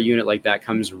that's where a unit like that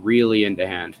comes really into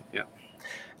hand. Yeah.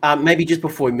 Maybe just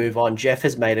before we move on, Jeff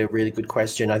has made a really good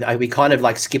question. We kind of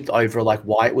like skipped over like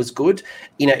why it was good.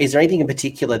 You know, is there anything in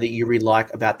particular that you really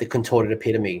like about the Contorted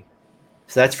Epitome?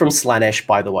 So that's from Slaanesh,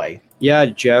 by the way. Yeah,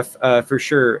 Jeff, for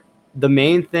sure. The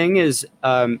main thing is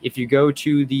if you go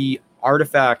to the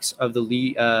artifacts of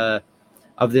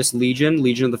of this Legion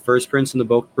of the First Prince in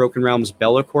the Broken Realms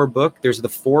Be'lakor book, there's the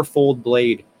fourfold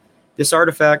blade. This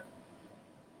artifact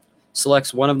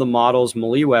selects one of the model's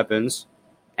melee weapons,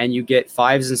 and you get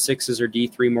 5s and 6s or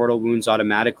D3 mortal wounds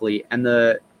automatically, and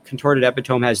the Contorted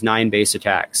Epitome has 9 base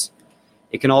attacks.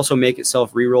 It can also make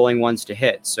itself rerolling ones to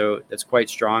hit, so that's quite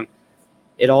strong.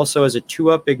 It also has a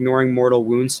 2-up ignoring mortal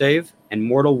wound save, and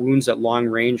mortal wounds at long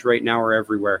range right now are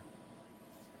everywhere.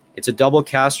 It's a double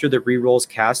caster that rerolls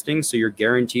casting, so you're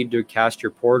guaranteed to cast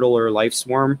your portal or life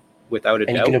swarm without a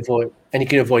doubt. You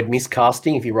can avoid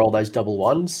miscasting if you roll those double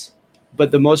ones.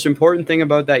 But the most important thing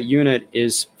about that unit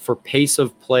is for pace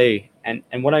of play.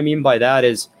 And what I mean by that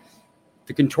is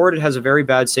the Contorted has a very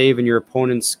bad save, and your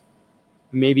opponents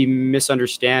maybe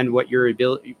misunderstand what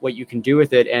you can do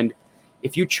with it. And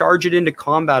if you charge it into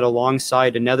combat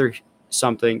alongside another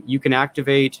something, you can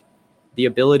activate the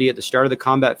ability at the start of the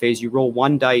combat phase. You roll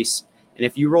 1 dice, and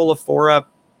if you roll a 4-up,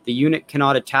 the unit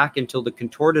cannot attack until the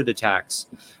Contorted attacks,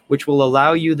 which will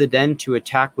allow you then to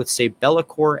attack with, say,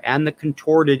 Be'lakor and the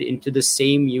Contorted into the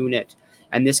same unit.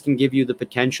 And this can give you the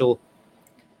potential,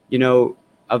 you know,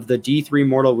 of the D3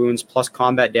 mortal wounds plus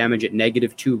combat damage at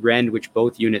 -2 rend, which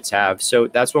both units have. So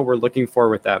that's what we're looking for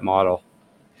with that model.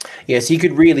 Yeah, so you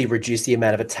could really reduce the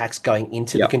amount of attacks going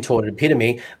into the Contorted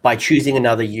Epitome by choosing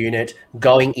another unit,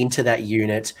 going into that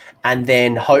unit, and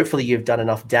then hopefully you've done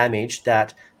enough damage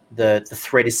that the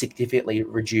threat is significantly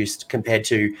reduced compared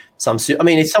to some. I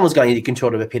mean, if someone's going into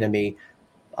Contorted Epitome,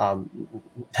 I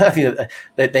think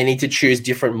that they need to choose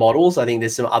different models. I think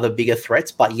there's some other bigger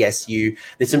threats, but yes,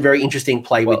 there's some very interesting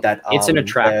play with that. It's an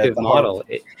attractive model.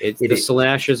 The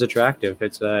Slaanesh is attractive.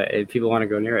 It's people want to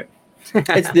go near it.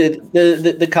 It's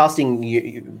the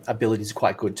casting ability is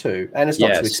quite good too, and it's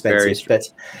not too expensive. But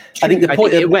I think the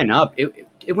point it went up. It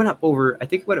went up over, I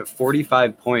think it went up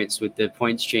 45 points with the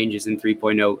points changes in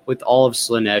 3.0. With all of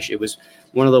Slaanesh, it was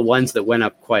one of the ones that went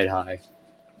up quite high.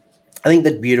 I think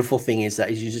the beautiful thing is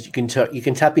that you can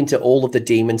tap into all of the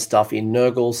demon stuff in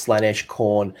Nurgle, Slaanesh,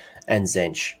 Khorne, and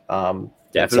Tzeentch.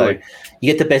 Definitely. So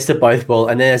you get the best of both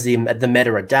worlds. And then as the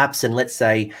meta adapts, and let's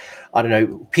say, I don't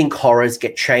know, pink horrors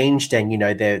get changed, and, you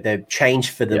know, they're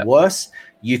changed for the worse,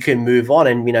 you can move on,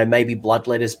 and, you know, maybe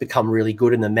Bloodletters become really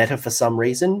good in the meta for some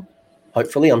reason.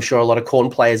 Hopefully, I'm sure a lot of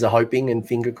Khorne players are hoping and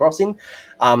finger crossing.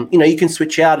 You know, you can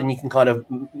switch out, and you can kind of,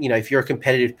 you know, if you're a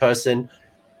competitive person,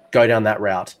 go down that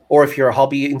route. Or if you're a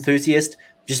hobby enthusiast,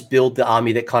 just build the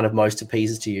army that kind of most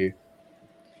appeases to you.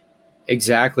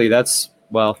 Exactly. It's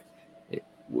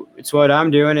what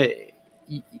I'm doing.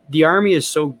 The army is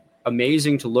so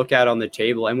amazing to look at on the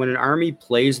table. And when an army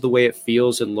plays the way it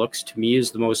feels and looks, to me,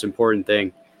 is the most important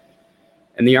thing.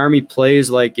 And the army plays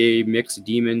like a mixed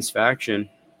demons faction.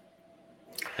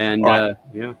 And right.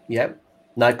 yeah. Yep.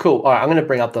 No, cool. All right, I'm going to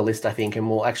bring up the list, I think, and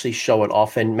we'll actually show it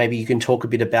off. And maybe you can talk a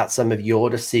bit about some of your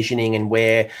decisioning and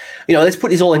where, let's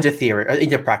put this all into theory,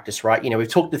 into practice, right? We've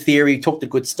talked the theory, talked the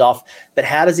good stuff, but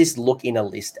how does this look in a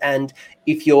list? And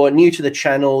if you're new to the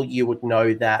channel, you would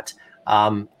know that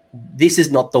this is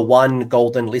not the one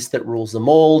golden list that rules them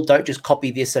all. Don't just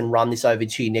copy this and run this over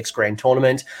to your next grand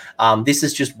tournament. This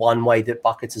is just one way that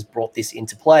Buckets has brought this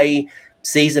into play.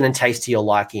 Season and taste to your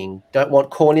liking. Don't want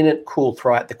corn in it? Cool,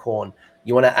 throw out the corn.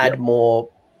 You want to add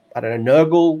more, I don't know,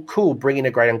 Nurgle? Cool, bring in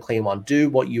a great unclean one. Do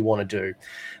what you want to do.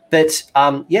 But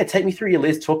take me through your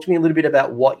list. Talk to me a little bit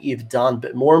about what you've done,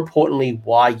 but more importantly,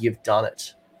 why you've done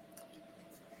it.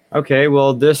 Okay,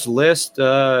 well, this list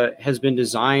has been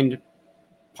designed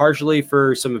partially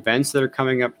for some events that are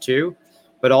coming up too,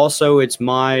 but also it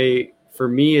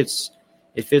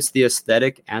fits the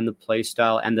aesthetic and the play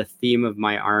style and the theme of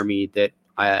my army that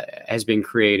has been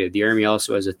created. The army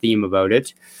also has a theme about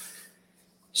it.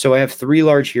 So I have 3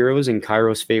 large heroes in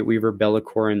Kairos, Fateweaver,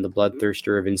 Be'lakor, and the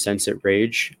Bloodthirster of Insensate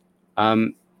Rage.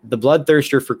 The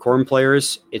Bloodthirster for Khorne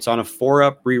players, it's on a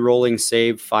 4-up re-rolling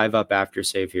save, 5-up after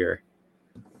save here.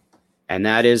 And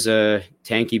that is a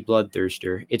tanky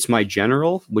Bloodthirster. It's my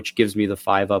general, which gives me the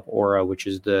 5-up aura, which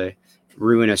is the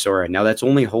Ruinous aura. Now that's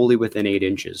only wholly within 8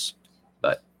 inches,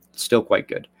 but still quite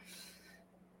good.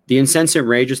 The Insensate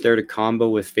Rage is there to combo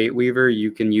with Fateweaver.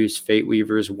 You can use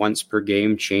Fateweaver's once per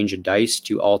game change a dice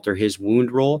to alter his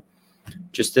wound roll.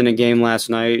 Just in a game last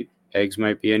night, Eggs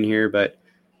might be in here, but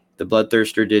the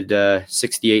Bloodthirster did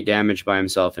 68 damage by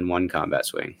himself in 1 combat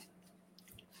swing.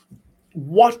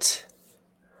 What?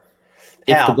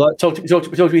 How? Talk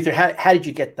to me through how did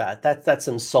you get that? That's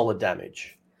some solid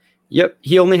damage. Yep,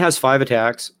 he only has 5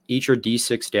 attacks. Each are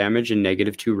d6 damage and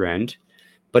 -2 rend.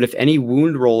 But if any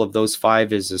wound roll of those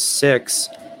 5 is a 6,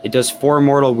 it does 4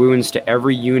 mortal wounds to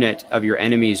every unit of your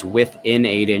enemies within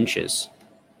 8 inches.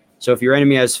 So if your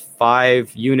enemy has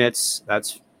 5 units,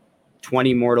 that's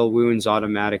 20 mortal wounds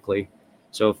automatically.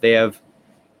 So if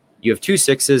you have 2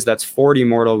 6s, that's 40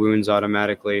 mortal wounds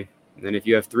automatically. And then if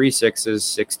you have 3 6s,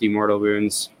 60 mortal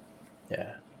wounds.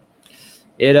 Yeah.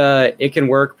 It can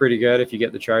work pretty good if you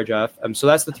get the charge off. So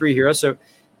that's the 3 heroes. So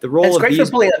the role it's of great these,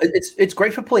 for pulling. It's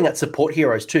great for pulling out support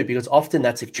heroes too, because often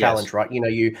that's a challenge, yes. Right?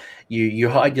 You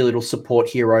hide your little support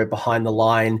hero behind the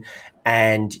line,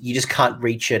 and you just can't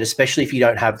reach it, especially if you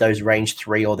don't have those range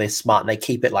 3 or they're smart and they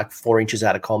keep it like 4 inches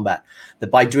out of combat.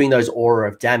 But by doing those aura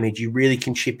of damage, you really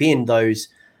can chip in those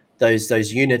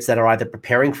units that are either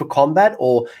preparing for combat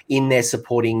or in there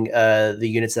supporting the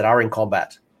units that are in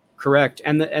combat. Correct,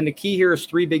 and the key here is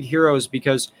 3 big heroes,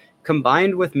 because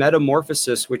combined with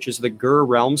Metamorphosis, which is the Gur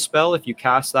realm spell, if you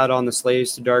cast that on the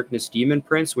Slaves to Darkness Demon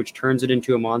Prince, which turns it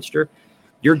into a monster,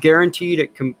 you're guaranteed at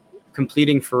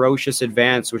completing Ferocious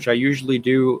Advance, which I usually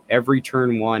do every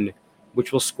turn 1,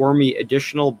 which will score me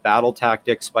additional battle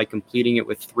tactics by completing it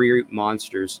with 3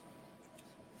 monsters.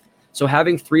 So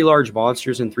having 3 large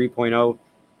monsters in 3.0,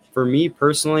 for me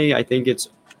personally, I think it's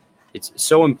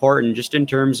so important just in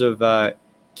terms of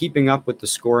keeping up with the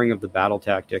scoring of the battle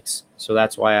tactics. So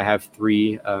that's why I have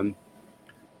 3.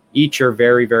 Each are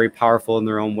very, very powerful in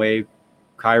their own way.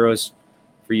 Kairos,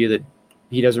 for you, that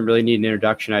he doesn't really need an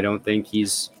introduction. I don't think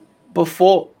he's...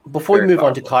 Before we move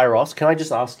on to Kairos, can I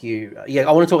just ask you... I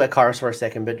want to talk about Kairos for a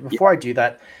second, but before I do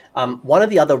that, one of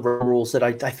the other rules that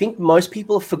I think most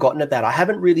people have forgotten about, I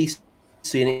haven't really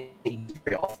seen it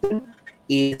very often,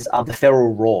 is the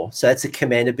Feral Roar. So that's a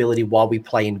command ability while we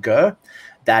play in Gur.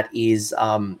 That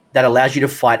allows you to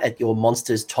fight at your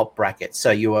monster's top bracket.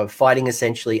 So you are fighting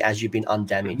essentially as you've been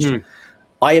undamaged. Mm-hmm.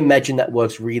 I imagine that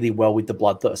works really well with the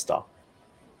Bloodthirster.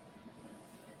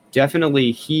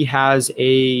 Definitely, he has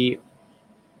a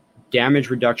damage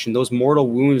reduction. Those mortal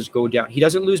wounds go down. He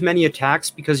doesn't lose many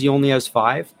attacks because he only has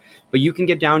 5, but you can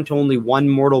get down to only 1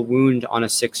 mortal wound on a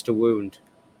 6 to wound.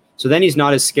 So then he's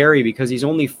not as scary because he's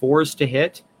only 4s to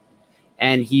hit,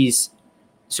 and he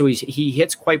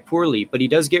hits quite poorly, but he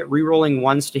does get rerolling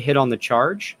 1s to hit on the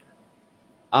charge.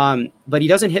 But he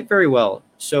doesn't hit very well.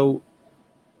 So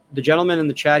the gentleman in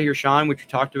the chat here, Sean, which we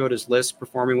talked about his list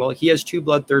performing well, he has 2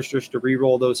 Bloodthirsters to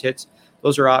reroll those hits.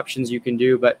 Those are options you can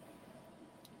do, but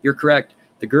you're correct.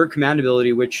 The Gur command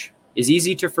ability, which is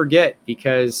easy to forget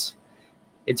because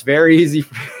it's very easy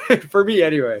for me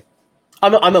anyway.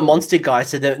 I'm a monster guy,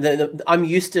 so I'm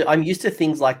used to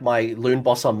things like my Loon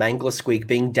Boss or Mangler Squig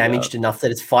being damaged enough that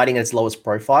it's fighting at its lowest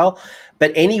profile.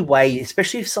 But anyway,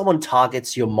 especially if someone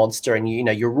targets your monster and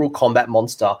you're a real combat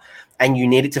monster and you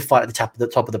need it to fight at the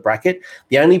top of the bracket,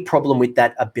 the only problem with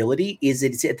that ability is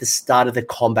it's at the start of the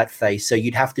combat phase. So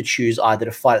you'd have to choose either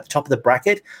to fight at the top of the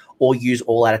bracket or use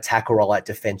all-out attack or all-out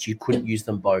defense. You couldn't use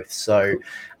them both. So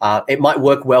it might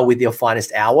work well with your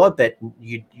finest hour, but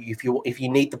if you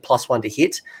need the +1 to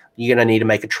hit, you're going to need to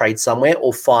make a trade somewhere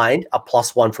or find a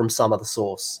 +1 from some other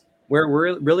source. Where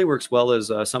it really works well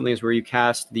is something is where you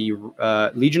cast the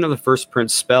Legion of the First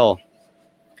Prince spell,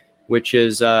 which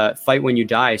is fight when you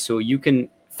die. So you can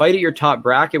fight at your top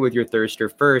bracket with your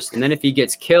Thirster first, and then if he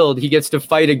gets killed, he gets to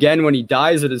fight again when he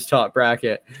dies at his top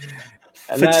bracket.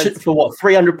 For what,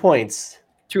 300 points?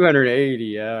 280,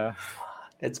 yeah.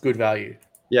 It's good value.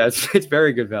 Yeah, it's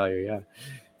very good value, yeah.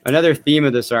 Another theme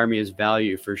of this army is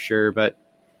value for sure, but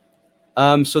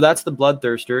so that's the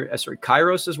Bloodthirster. Sorry,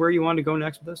 Kairos is where you want to go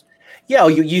next with this? Yeah,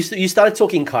 you started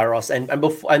talking Kairos,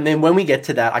 and then when we get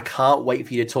to that, I can't wait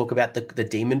for you to talk about the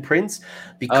Demon Prince,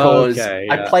 because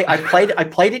I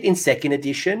played it in 2nd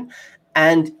edition,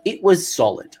 and it was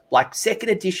solid. Like 2nd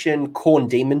edition Khorne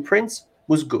Demon Prince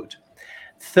was good.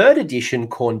 3rd edition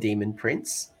Khorne Demon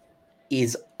Prince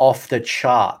is off the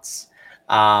charts.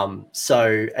 And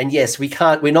yes,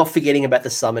 we're not forgetting about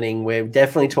the summoning. We're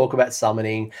definitely talk about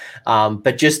summoning.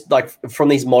 But just like from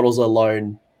these models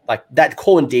alone, like that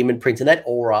Khorne Demon Prince and that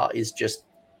aura is just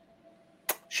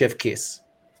chef kiss.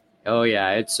 Oh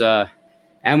yeah. It's,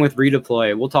 and with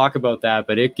redeploy, we'll talk about that,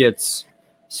 but it gets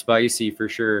spicy for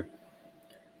sure.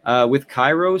 With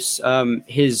Kairos,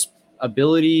 his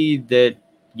ability that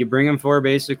you bring him for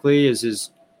basically is his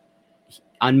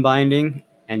unbinding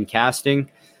and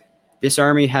casting. This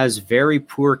army has very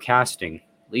poor casting.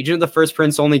 Legion of the First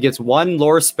Prince only gets 1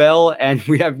 lore spell, and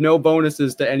we have no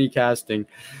bonuses to any casting.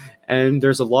 And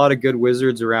there's a lot of good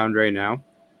wizards around right now.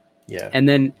 Yeah. And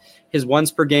then his once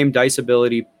per game dice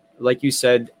ability, like you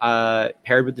said,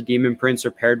 paired with the Demon Prince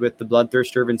or paired with the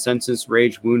Bloodthirster of Insensence,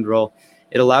 Rage, Wound Roll,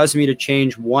 it allows me to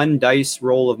change 1 dice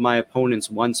roll of my opponents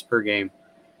once per game.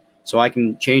 So I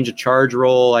can change a charge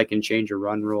roll, I can change a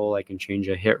run roll, I can change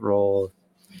a hit roll,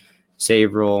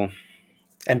 save roll.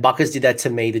 And Buckers did that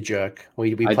to me, the jerk.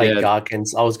 We played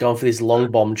Garkins. I was going for this long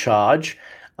bomb charge,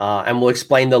 and we'll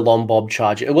explain the long bomb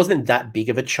charge. It wasn't that big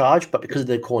of a charge, but because of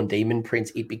the Khorne Demon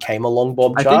Prince, it became a long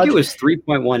bomb charge. I think it was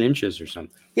 3.1 inches or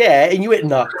something. Yeah, and you went,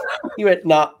 no. You went,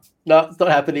 no, it's not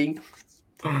happening.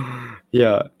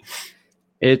 Yeah.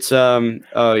 It's,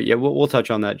 yeah, we'll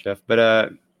touch on that, Jeff.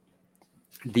 But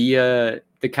the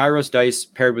Kairos dice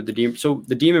paired with the Demon. So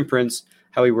the Demon Prince,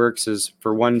 how he works is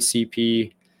for 1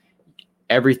 CP,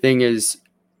 everything is,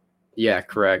 yeah,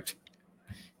 correct.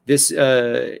 This,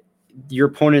 your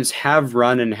opponents have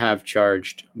run and have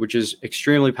charged, which is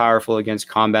extremely powerful against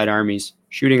combat armies.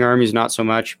 Shooting armies, not so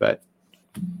much, but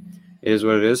it is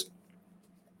what it is.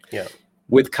 Yeah.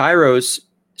 With Kairos,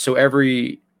 so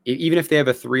even if they have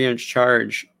a 3-inch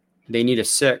charge, they need a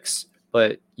 6,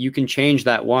 but you can change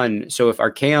that 1. So if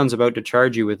Archaon's about to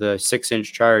charge you with a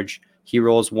 6-inch charge, he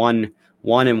rolls 1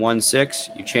 and 1 6.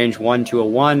 You change 1 to a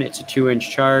 1. It's a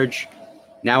 2-inch charge.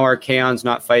 Now Archaon's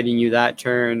not fighting you that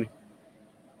turn.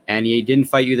 And he didn't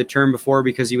fight you the turn before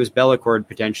because he was Bellicord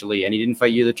potentially. And he didn't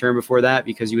fight you the turn before that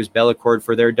because he was Bellicord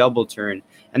for their double turn.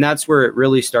 And that's where it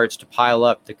really starts to pile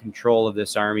up. The control of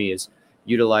this army is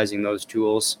utilizing those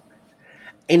tools.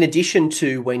 In addition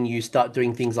to when you start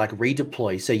doing things like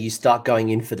redeploy, so you start going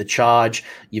in for the charge,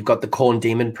 you've got the Khorne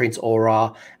Demon Prince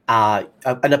aura, an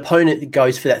opponent that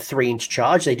goes for that 3-inch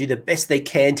charge, they do the best they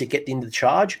can to get into the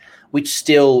charge, which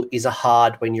still is a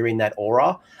hard when you're in that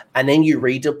aura. And then you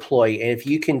redeploy, and if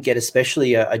you can get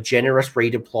especially a generous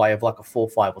redeploy of like a 4,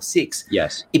 5, or 6,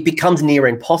 yes, it becomes near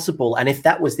impossible. And if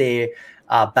that was their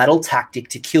battle tactic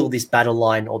to kill this battle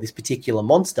line or this particular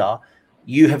monster,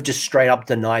 you have just straight up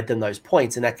denied them those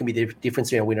points, and that can be the difference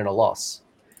between a win and a loss.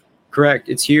 Correct.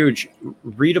 It's huge.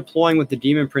 Redeploying with the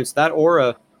Demon Prince, that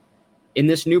aura in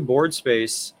this new board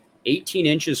space, 18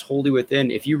 inches wholly within.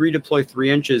 If you redeploy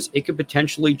 3 inches, it could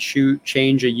potentially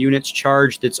change a unit's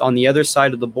charge that's on the other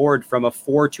side of the board from a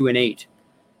 4 to an 8.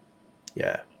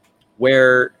 Yeah.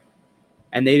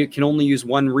 And they can only use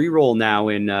 1 reroll now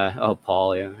in,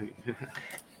 Paul, yeah.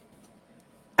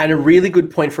 And a really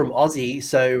good point from Aussie.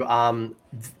 So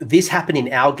this happened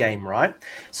in our game, right?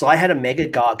 So I had a Mega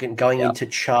Gargant going into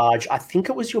charge. I think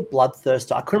it was your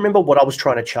Bloodthirster. I couldn't remember what I was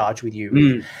trying to charge with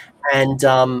you. And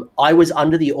I was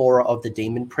under the aura of the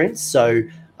Demon Prince. So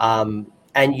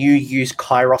and you used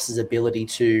Kairos's ability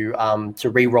to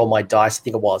re-roll my dice, I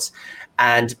think it was,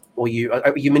 or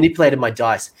you manipulated my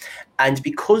dice, and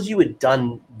because you had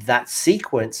done that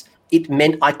sequence, it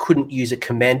meant I couldn't use a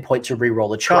command point to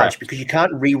re-roll a charge. Correct. Because you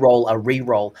can't re-roll a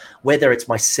re-roll, whether it's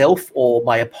myself or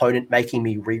my opponent making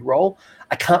me re-roll.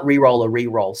 I can't re-roll a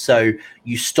re-roll. So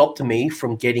you stopped me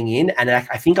from getting in, and I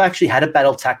think I actually had a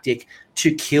battle tactic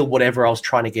to kill whatever I was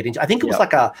trying to get into. I think it was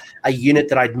like a unit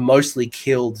that I'd mostly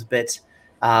killed, but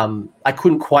I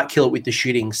couldn't quite kill it with the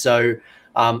shooting. So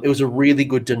it was a really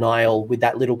good denial with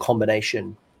that little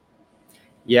combination.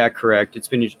 Yeah, correct. It's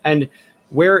been, and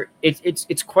where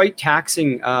it's quite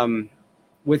taxing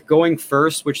with going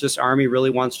first, which this army really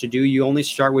wants to do. You only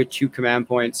start with 2 command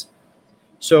points.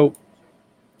 So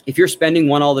if you're spending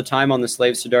one all the time on the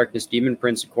Slaves to Darkness Demon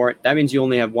Prince of Corinth, that means you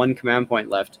only have 1 command point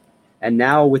left. And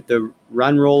now with the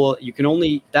run roll, you can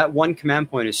only, that 1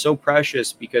 command point is so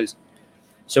precious because,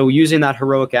 so using that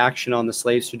heroic action on the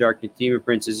Slaves to Darkness Demon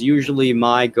Prince is usually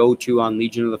my go-to on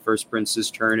Legion of the First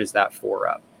Prince's turn, is that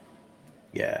 4-up.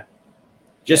 Yeah.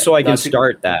 Just so I can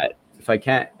start that if I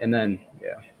can't. And then,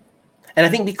 And I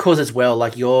think because as well,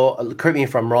 like correct me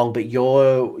if I'm wrong, but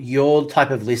your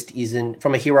type of list isn't,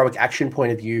 from a heroic action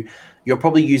point of view, you're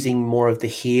probably using more of the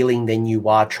healing than you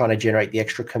are trying to generate the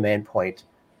extra command point.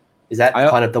 Is that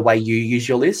kind of the way you use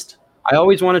your list? I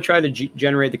always want to try to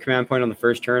generate the command point on the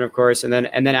first turn, of course. And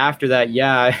then after that,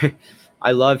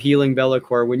 I love healing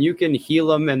Bellicor. When you can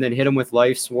heal him and then hit him with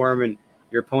Life Swarm and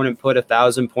your opponent put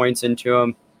 1,000 points into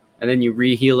him, and then you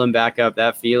re-heal him back up,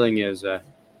 that feeling is a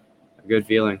good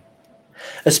feeling.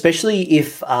 Especially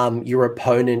if your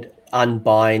opponent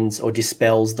unbinds or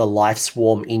dispels the Life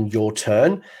Swarm in your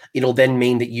turn, it'll then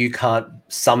mean that you can't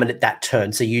summon it that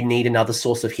turn. So you need another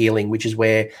source of healing, which is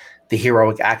where the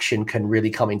heroic action can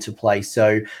really come into play.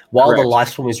 So while Correct. The Life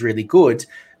Swarm is really good,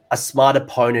 a smart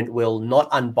opponent will not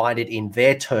unbind it in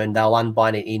their turn. They'll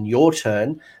unbind it in your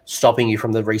turn, stopping you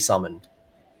from the resummon.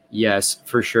 Yes,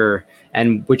 for sure.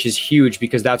 And which is huge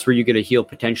because that's where you get a heal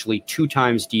potentially 2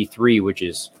 times D3, which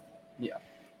is,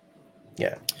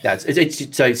 Yeah,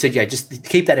 so yeah, just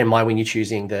keep that in mind when you're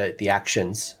choosing the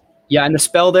actions. Yeah, and the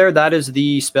spell there, that is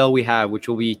the spell we have, which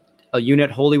will be a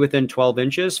unit wholly within 12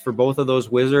 inches for both of those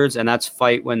wizards, and that's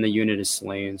fight when the unit is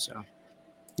slain. So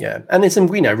yeah, and there's some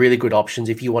really good options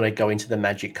if you want to go into the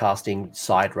magic casting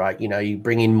side, right? You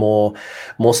bring in more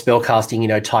spell casting.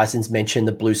 Tyson's mentioned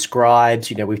the blue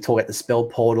scribes. We've talked about the spell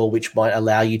portal, which might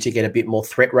allow you to get a bit more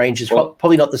threat range. It's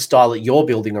probably not the style that you're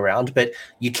building around, but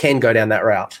you can go down that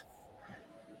route.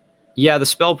 Yeah, the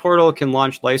spell portal can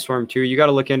launch Life Swarm too. You got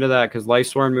to look into that because Life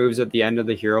Swarm moves at the end of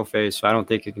the hero phase, so I don't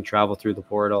think it can travel through the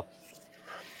portal.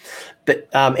 But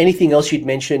anything else you'd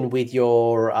mention with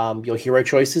your hero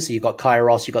choices? So you've got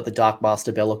Kairos, you've got the Dark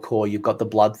Master Bellicor, you've got the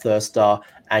Bloodthirster,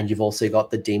 and you've also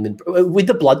got the Demon. With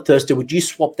the Bloodthirster, would you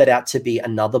swap that out to be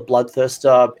another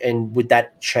Bloodthirster? And would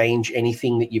that change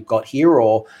anything that you've got here?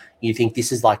 Or you think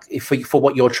this is like, for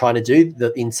what you're trying to do,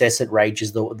 the Incessant Rage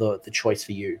is the choice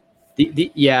for you?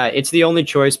 Yeah, it's the only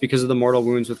choice because of the mortal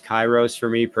wounds with Kairos for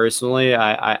me personally.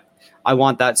 I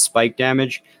want that spike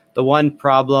damage. The one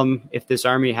problem, if this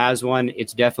army has one,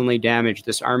 it's definitely damage.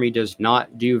 This army does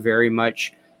not do very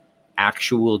much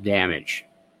actual damage.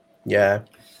 Yeah.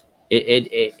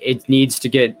 It needs to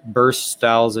get burst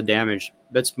styles of damage.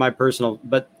 That's my personal,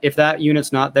 but if that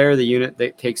unit's not there, the unit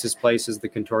that takes its place is the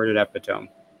Contorted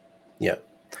Epitome. Yeah.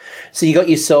 So you got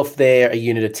yourself there a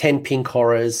unit of 10 pink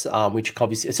horrors, which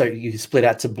obviously, so you split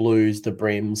out to blues, the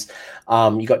brims.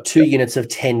 You got 2 units of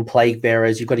 10 plague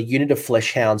bearers. You've got a unit of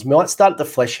flesh hounds. We might start at the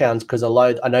flesh hounds because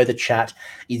I know the chat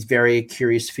is very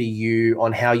curious for you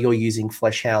on how you're using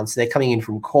flesh hounds. So they're coming in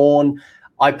from Khorne.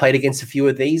 I played against a few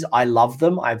of these. I love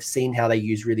them. I've seen how they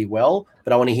use really well,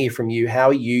 but I want to hear from you. How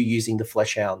are you using the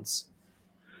flesh hounds?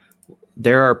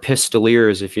 There are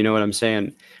pistoliers, if you know what I'm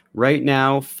saying. Right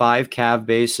now, 5 cav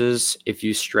bases, if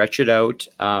you stretch it out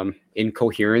in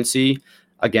coherency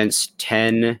against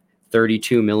 10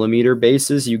 32 millimeter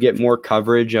bases, you get more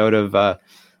coverage out of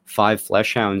 5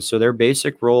 flesh hounds. So their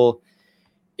basic role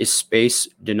is space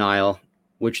denial,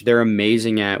 which they're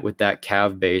amazing at with that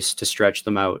cav base to stretch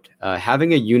them out.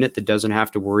 Having a unit that doesn't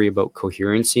have to worry about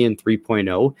coherency in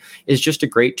 3.0 is just a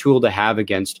great tool to have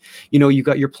against,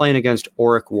 you're playing against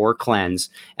Auric war clans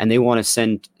and they want to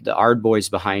send the Ard boys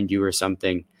behind you or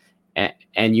something.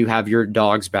 And you have your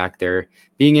dogs back there.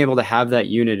 Being able to have that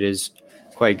unit is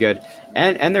quite good.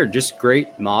 And they're just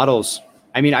great models.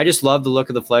 I mean, I just love the look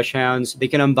of the flesh hounds. They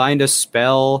can unbind a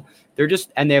spell.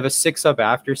 And they have a 6-up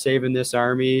after save in this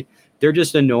army. They're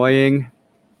just annoying,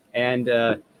 and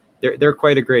they're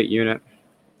quite a great unit.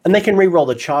 And they can re-roll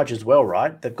the charge as well,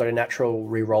 right? They've got a natural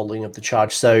re-rolling of the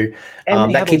charge. So And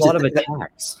they that have a keeps lot of it.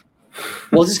 attacks.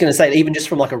 Well, I was just going to say, even just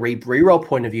from like a re-roll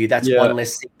point of view, that's Yeah. one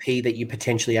less CP that you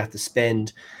potentially have to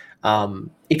spend.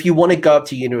 If you want to go up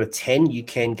to unit of 10, you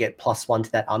can get +1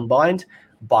 to that unbind.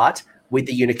 But with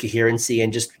the unit coherency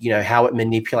and just, how it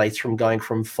manipulates from going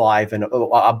from 5 and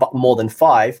more than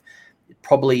 5,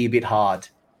 probably a bit hard.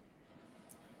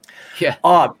 Yeah.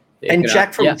 And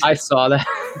Jack from I saw that.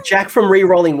 Jack from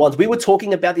Rerolling Wands. We were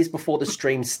talking about this before the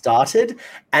stream started,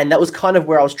 and that was kind of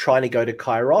where I was trying to go to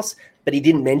Kairos, but he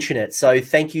didn't mention it. So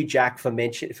thank you, Jack, for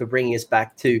bringing us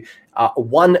back to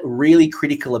one really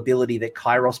critical ability that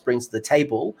Kairos brings to the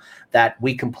table that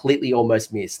we completely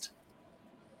almost missed,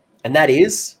 and that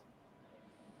is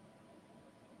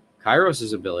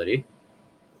Kairos' ability.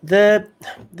 The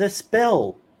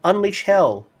spell Unleash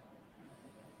Hell.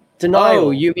 Denial. Oh,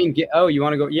 you mean you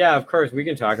want to go? Yeah, of course. We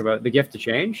can talk about the Gift to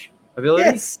Change ability.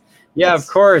 Yes. Yeah, of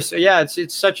course. Yeah,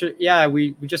 it's such a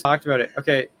we just talked about it.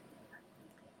 Okay.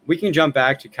 We can jump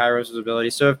back to Kairos'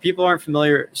 ability. So if people aren't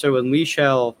familiar, so Unleash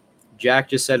Hell, Jack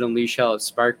just said Unleash Hell, it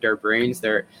sparked our brains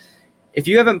there. If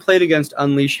you haven't played against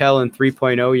Unleash Hell in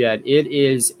 3.0 yet, it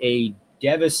is a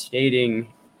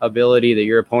devastating ability that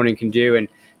your opponent can do, and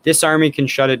this army can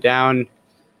shut it down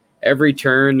every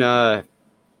turn.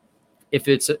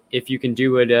 If you can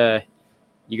do what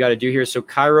you got to do here. So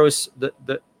Kairos,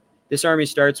 this army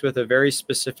starts with a very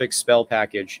specific spell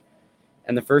package,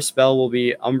 and the first spell will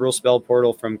be Umbral Spell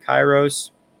Portal from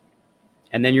Kairos,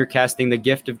 and then you're casting the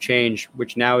Gift of Change,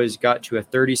 which now has got to a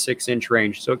 36-inch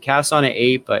range. So it casts on an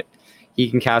 8, but he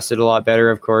can cast it a lot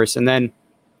better, of course. And then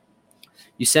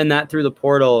you send that through the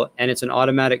portal, and it's an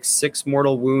automatic 6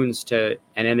 mortal wounds to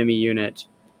an enemy unit.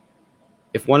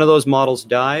 If one of those models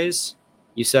dies,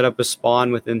 you set up a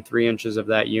spawn within 3 inches of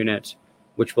that unit,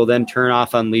 which will then turn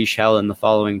off Unleash Hell in the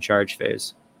following charge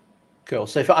phase. Cool.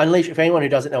 So for anyone who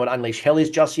doesn't know what Unleash Hell is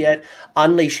just yet,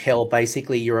 Unleash Hell,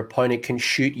 basically your opponent can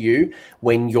shoot you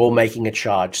when you're making a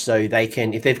charge. So they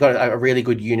can, if they've got a really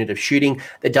good unit of shooting,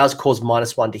 that does cause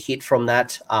 -1 to hit from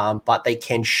that, but they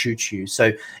can shoot you.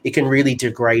 So it can really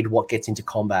degrade what gets into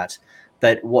combat.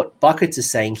 But what Buckets is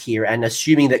saying here, and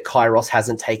assuming that Kairos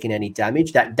hasn't taken any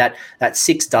damage, that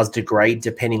 6 does degrade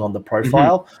depending on the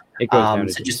profile. Mm-hmm. It goes down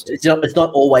to it's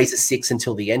not always a 6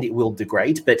 until the end. It will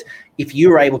degrade. But if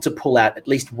you're able to pull out at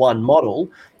least one model,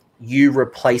 you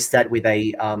replace that with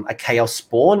a Chaos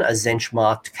Spawn, a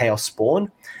Zench-marked Chaos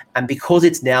Spawn. And because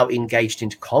it's now engaged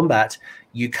into combat,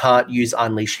 you can't use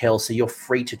Unleash Hell. So you're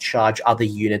free to charge other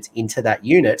units into that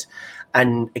unit,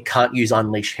 and it can't use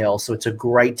Unleash Hell. So it's a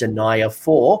great denier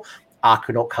for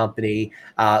Archanaut Company,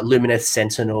 Lumineth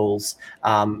Sentinels,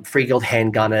 Free Guild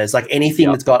Handgunners, like anything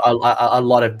that's got a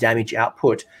lot of damage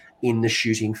output in the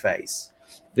shooting phase.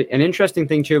 An interesting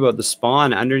thing too about the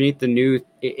spawn underneath the new,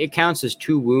 it counts as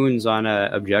 2 wounds on a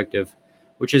objective,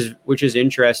 which is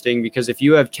interesting, because if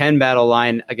you have 10 battle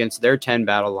line against their 10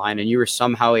 battle line and you were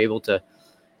somehow able to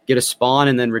get a spawn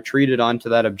and then retreat it onto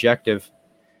that objective,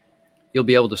 you'll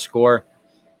be able to score.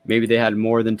 Maybe they had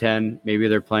more than 10, maybe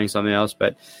they're playing something else,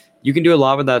 but you can do a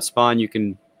lot with that spawn. You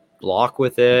can block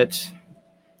with it,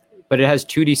 but it has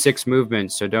 2d6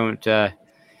 movement, so don't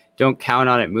count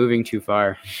on it moving too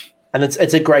far. And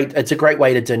it's a great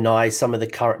way to deny some of the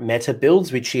current meta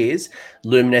builds, which is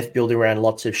Lumineth building around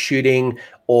lots of shooting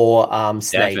or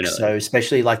snakes. Definitely. So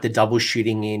especially like the double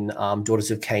shooting in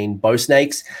Daughters of Cain bow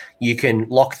snakes, you can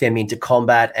lock them into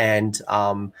combat and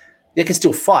they can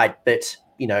still fight, but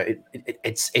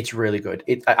it's really good.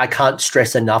 I can't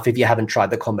stress enough, if you haven't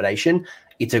tried the combination,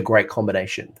 it's a great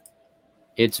combination.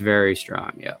 It's very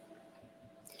strong, yeah.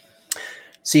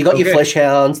 So you got your Flesh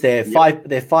Hounds. They're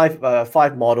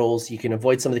five models. You can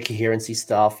avoid some of the coherency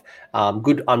stuff.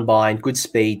 Good unbind, good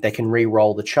speed. They can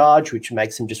re-roll the charge, which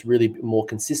makes them just really more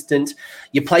consistent.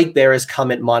 Your Plague Bearers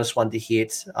come at -1 to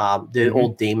hit. They're all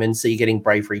demons, so you're getting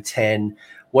Bravery 10.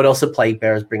 What else are Plague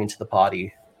Bearers bringing to the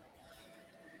party?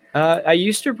 I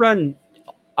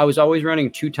was always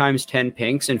running 2x10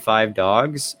 pinks and 5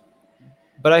 dogs,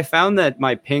 but I found that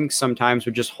my pinks sometimes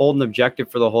would just hold an objective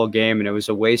for the whole game, and it was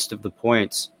a waste of the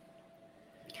points.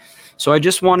 So I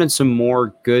just wanted some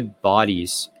more good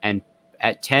bodies, and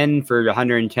at 10 for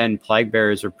 110, Plague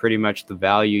Bearers are pretty much the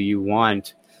value you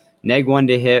want. -1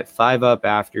 to hit, 5 up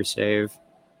after save.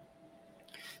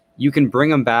 You can bring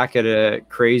them back at a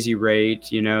crazy rate.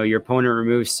 Your opponent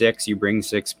removes 6, you bring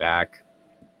 6 back.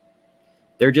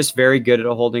 They're just very good at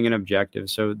holding an objective,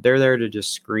 so they're there to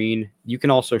just screen. You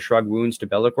can also shrug wounds to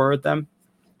Bellicor with them.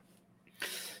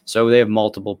 So they have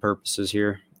multiple purposes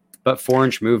here. But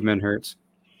 4-inch movement hurts.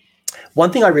 One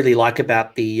thing I really like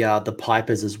about the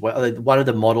Pipers as well, one of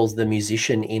the models, the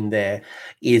musician in there,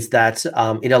 is that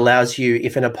it allows you,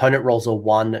 if an opponent rolls a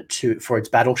 1 for its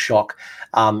battle shock,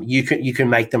 you can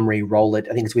make them re-roll it.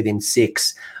 I think it's within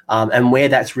 6. And where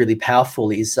that's really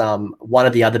powerful is one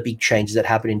of the other big changes that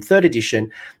happened in 3rd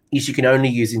edition is you can only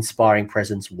use Inspiring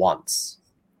Presence once.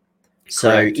 So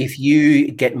Correct. if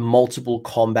you get multiple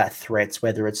combat threats,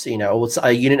 whether it's, or it's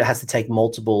a unit that has to take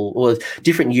multiple, or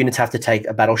different units have to take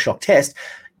a battle shock test,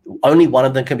 only one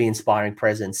of them can be Inspiring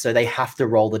Presence. So they have to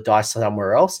roll the dice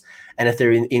somewhere else. And if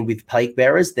they're in with Plague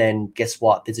Bearers, then guess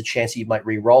what? There's a chance you might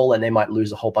re-roll and they might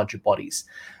lose a whole bunch of bodies.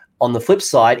 On the flip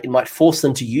side, it might force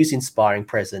them to use Inspiring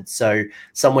Presence. So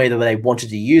somewhere that they wanted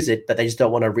to use it, but they just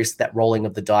don't want to risk that rolling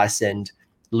of the dice and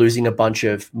losing a bunch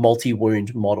of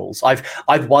multi-wound models.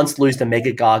 I've once lost a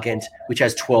Mega Gargant which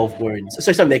has 12 wounds. So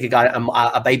it's not Mega Gargant,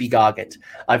 a Baby Gargant.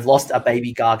 I've lost a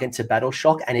Baby Gargant to Battle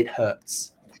Shock, and it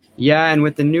hurts. Yeah, and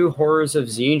with the new Horrors of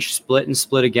Tzeentch Split and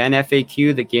Split Again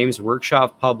FAQ that Games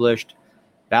Workshop published,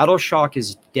 Battle Shock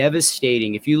is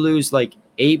devastating. If you lose like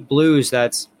 8 blues,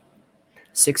 that's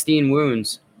 16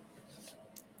 wounds.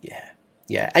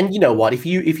 Yeah, and you know what? If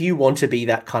you want to be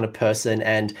that kind of person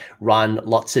and run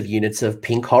lots of units of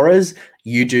pink horrors,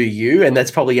 you do you, and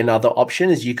that's probably another option.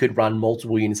 Is you could run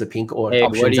multiple units of pink or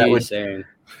options. What are you saying?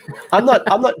 I'm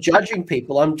not judging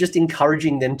people. I'm just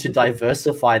encouraging them to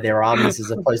diversify their armies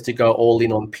as opposed to go all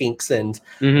in on pinks. And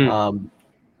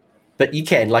but you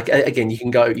can, like, again, you can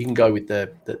go with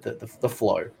the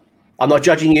flow. I'm not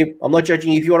judging you. I'm not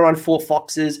judging you. If you want to run 4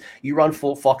 foxes, you run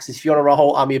 4 foxes. If you want to run a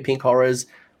whole army of pink horrors,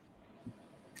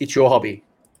 it's your hobby.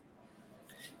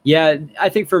 Yeah, I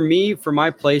think for me, for my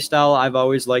play style, I've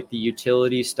always liked the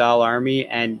utility style army,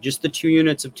 and just the 2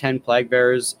 units of 10 Plague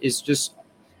Bearers is just,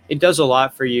 it does a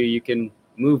lot for you. You can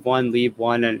move 1, leave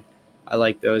 1, and I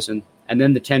like those. And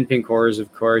then the 10 pink horrors,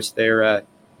 of course, they're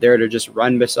there to just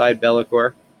run beside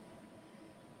Bellicor.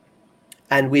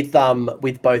 And with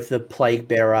both the Plague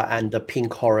Bearer and the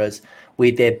pink horrors,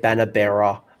 with their Banner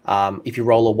Bearer, if you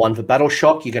roll a 1 for Battle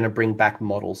Shock, you're going to bring back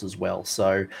models as well.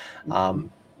 So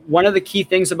one of the key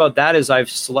things about that is I've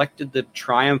selected the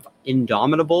Triumph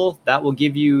Indomitable. That will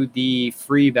give you the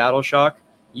free Battle Shock.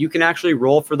 You can actually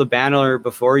roll for the banner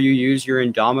before you use your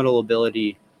Indomitable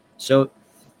ability. So,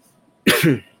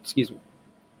 excuse me.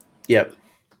 Yep.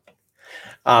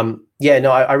 Yeah,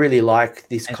 no, I really like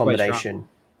this combination.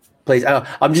 Please,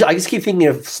 I just keep thinking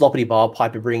of Sloppity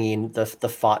Piper bringing in the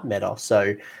fart meta.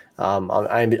 So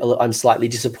I'm slightly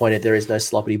disappointed there is no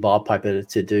Sloppity Piper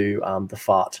to do the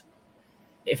fart.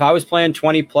 If I was playing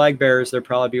 20 Plague Bearers, there'd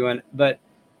probably be one. But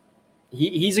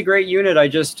he's a great unit. I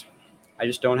just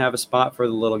don't have a spot for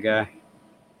the little guy.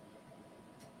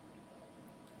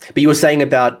 But you were saying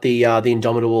about the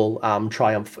Indomitable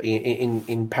Triumph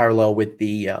in parallel with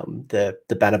the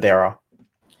Banner Bearer.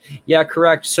 Yeah,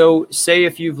 correct. So say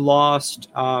if you've lost,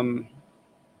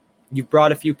 you've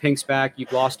brought a few pinks back,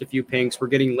 you've lost a few pinks, we're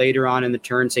getting later on in the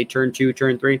turn, say turn 2,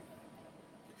 turn 3,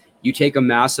 you take a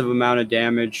massive amount of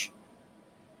damage,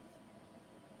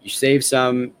 you save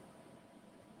some,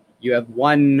 you have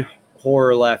 1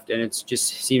 horror left, and it just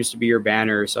seems to be your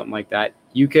banner or something like that.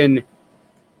 You can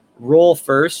roll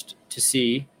first to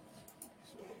see,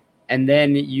 and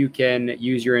then you can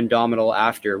use your Indomitable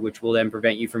after, which will then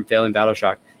prevent you from failing Battle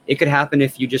Shock. It could happen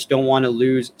if you just don't want to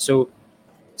lose. So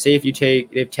say if they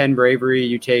have 10 bravery,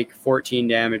 you take 14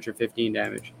 damage or 15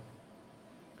 damage.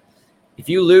 If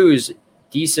you lose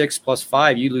D6 plus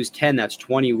 5, you lose 10. That's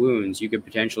 20 wounds you could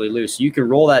potentially lose. So you can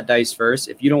roll that dice first.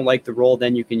 If you don't like the roll,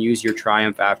 then you can use your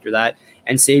Triumph after that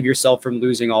and save yourself from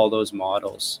losing all those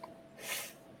models.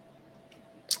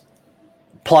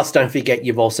 Plus, don't forget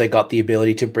you've also got the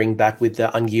ability to bring back with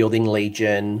the Unyielding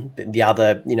Legion, the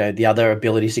other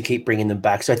abilities to keep bringing them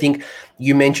back. So I think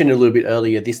you mentioned a little bit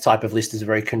earlier, this type of list is a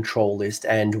very control list.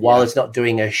 And while it's not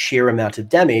doing a sheer amount of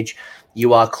damage,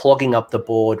 you are clogging up the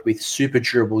board with super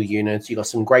durable units. You've got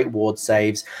some great ward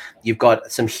saves. You've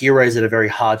got some heroes that are very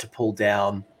hard to pull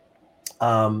down.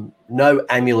 No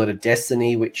Amulet of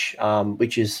Destiny, which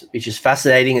is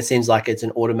fascinating. It seems like it's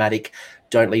an automatic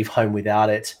don't leave home without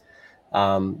it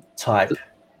type.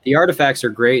 The artifacts are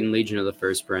great in Legion of the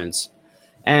First Prince,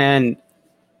 and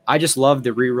I just love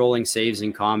the re-rolling saves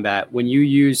in combat. If you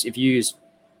use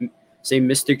say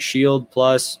Mystic Shield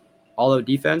plus all out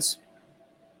defense,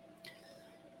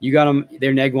 you got them,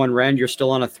 they're neg 1 rend, you're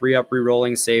still on a 3-up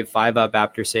re-rolling save, 5-up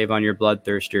after save on your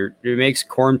Bloodthirster. It makes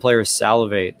Khorne players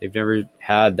salivate. They've never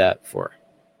had that before.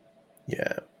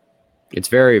 Yeah, it's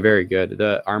very, very good,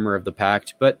 the Armor of the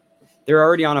Pact, but they're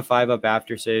already on a 5-up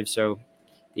after save, so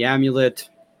the Amulet,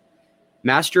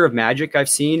 Master of Magic I've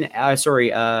seen,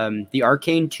 the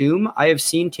Arcane Tomb I have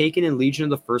seen taken in Legion of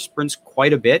the First Prince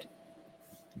quite a bit.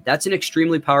 That's an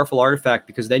extremely powerful artifact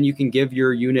because then you can give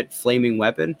your unit Flaming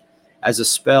Weapon as a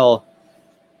spell,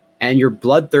 and your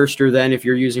Bloodthirster then, if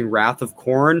you're using Wrath of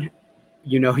Khorne,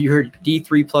 your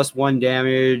D3 +1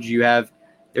 damage,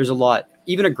 there's a lot.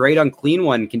 Even a Great Unclean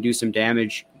One can do some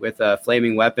damage with a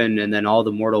Flaming Weapon, and then all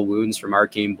the mortal wounds from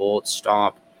Arcane Bolt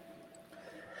stomp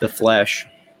the flesh.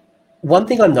 One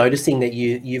thing I'm noticing that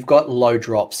you've got low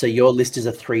drops, so your list is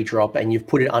a 3-drop, and you've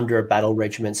put it under a battle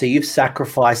regiment. So you've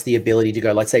sacrificed the ability to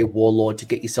go, let's say, Warlord to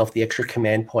get yourself the extra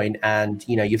command point, and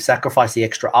you've sacrificed the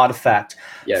extra artifact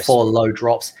for low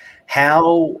drops.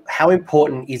 How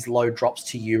important is low drops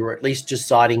to you, or at least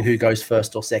deciding who goes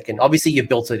first or second? Obviously, you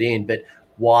built it in, but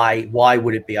why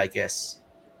would it be? I guess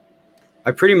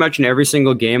I pretty much in every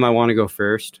single game I want to go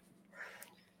first.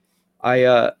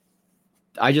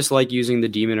 I just like using the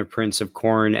Demon of Prince of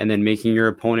Khorne and then making your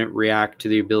opponent react to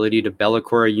the ability to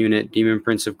Be'lakor a unit, Demon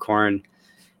Prince of Khorne,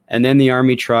 and then the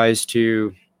army tries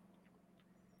to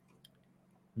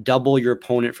double your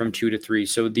opponent from 2 to 3.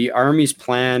 So the army's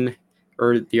plan,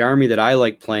 or the army that I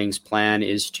like playing's plan,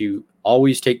 is to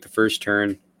always take the first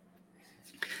turn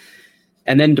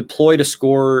and then deploy to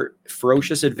score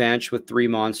Ferocious Advantage with 3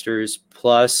 monsters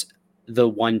plus the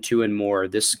 1, 2, and more.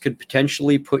 This could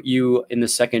potentially put you in the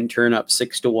second turn up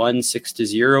 6-1,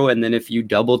 6-0, and then if you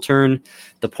double turn,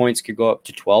 the points could go up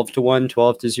to 12-1,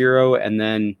 12-0, and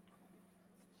then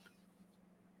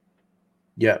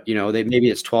maybe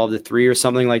it's 12-3 or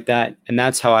something like that. And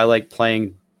that's how I like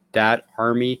playing that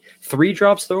army. 3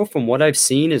 drops though, from what I've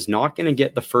seen, is not going to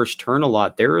get the first turn a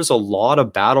lot. There is a lot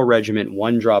of battle regiment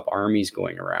 1-drop armies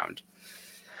going around.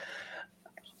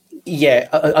 Yeah,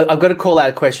 I've got to call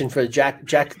out a question for Jack.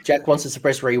 Jack wants to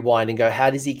suppress rewind and go, how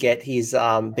does he get his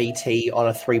BT on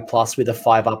a 3+ with a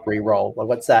 5+ reroll? Like,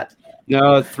 what's that?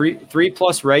 No,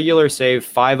 3+ regular save,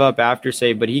 5+ after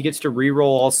save, but he gets to reroll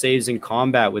all saves in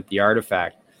combat with the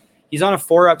artifact. He's on a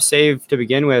 4+ save to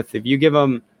begin with. If you give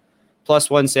him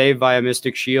 +1 save via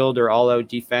Mystic Shield or all out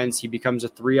defense, he becomes a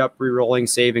 3+ rerolling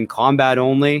save in combat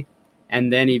only.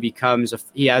 And then he has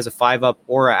a 5+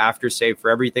 aura after save for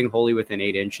everything wholly within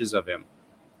 8 inches of him.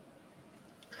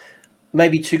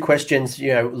 Maybe 2 questions.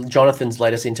 Jonathan's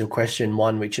led us into question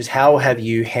 1, which is how are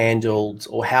you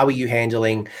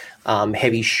handling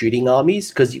heavy shooting armies?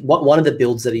 Because one of the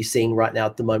builds that he's seeing right now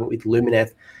at the moment with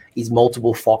Lumineth is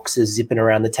multiple foxes zipping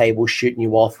around the table, shooting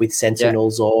you off with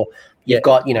sentinels, or you've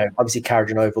got, obviously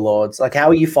Kharadron Overlords. Like, how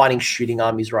are you fighting shooting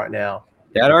armies right now?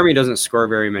 That army doesn't score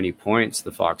very many points,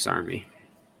 the Fox army.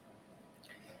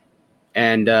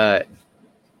 And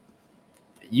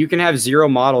you can have 0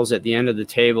 models at the end of the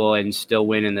table and still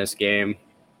win in this game.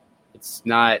 It's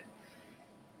not...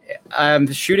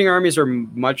 the shooting armies are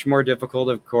much more difficult,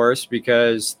 of course,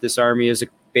 because this army is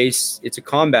it's a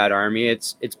combat army.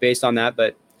 It's based on that,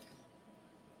 but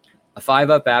a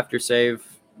 5+ after save,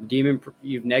 demon,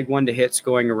 you've neg 1 to hits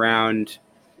going around.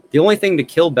 The only thing to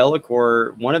kill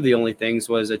Be'lakor, one of the only things,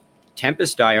 was a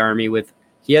Tempest Die army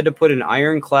he had to put an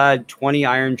Ironclad, 20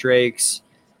 Iron Drakes,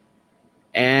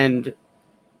 and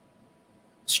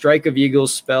Strike of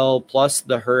Eagles spell, plus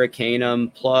the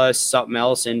Hurricanum, plus something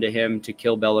else into him to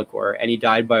kill Be'lakor. And he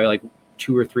died by like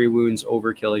 2 or 3 wounds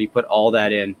overkill, and he put all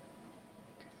that in.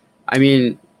 I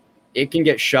mean, it can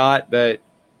get shot, but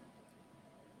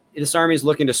this army is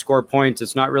looking to score points.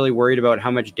 It's not really worried about how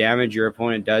much damage your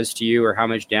opponent does to you or how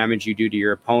much damage you do to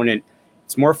your opponent.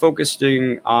 It's more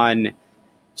focusing on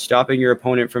stopping your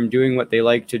opponent from doing what they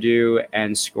like to do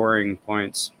and scoring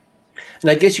points.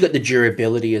 And I guess you got the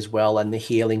durability as well and the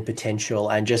healing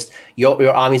potential, and just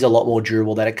your army's a lot more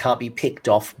durable, that it can't be picked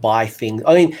off by things.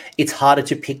 I mean, it's harder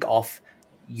to pick off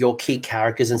your key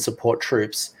characters and support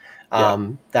troops.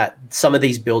 That some of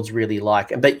these builds really like.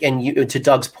 To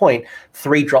Doug's point,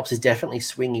 3 drops is definitely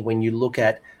swingy when you look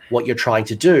at what you're trying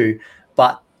to do.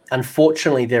 But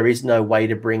unfortunately, there is no way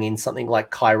to bring in something like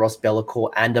Kairos,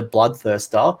 Be'lakor, and a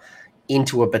Bloodthirster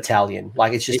into a battalion.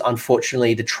 Like, it's just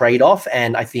unfortunately the trade-off,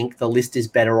 and I think the list is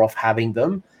better off having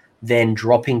them than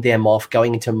dropping them off,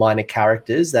 going into minor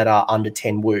characters that are under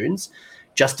 10 wounds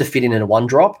just to fit in a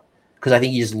 1-drop, because I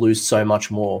think you just lose so much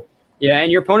more. Yeah,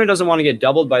 and your opponent doesn't want to get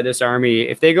doubled by this army.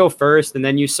 If they go first and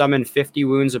then you summon 50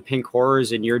 wounds of Pink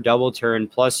Horrors in your double turn,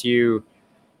 plus you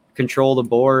control the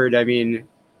board, I mean,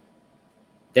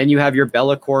 then you have your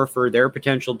Be'lakor for their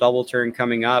potential double turn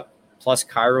coming up, plus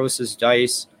Kairos'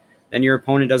 dice. Then your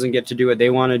opponent doesn't get to do what they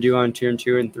want to do on turn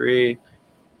 2 and 3.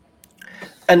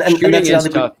 And shooting that's is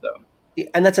tough, though.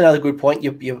 And that's another good point.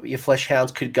 Your Flesh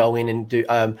Hounds could go in and do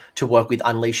to work with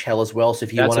Unleash Hell as well. So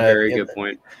if you want to, that's a very good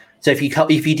point. So if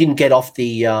you didn't get off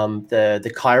the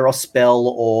Kairos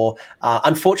spell, or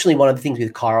unfortunately, one of the things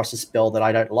with Kairos' spell that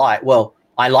I don't like, well,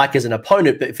 I like as an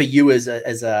opponent, but for you as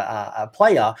a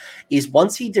player, is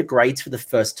once he degrades for the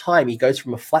first time, he goes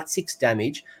from a flat 6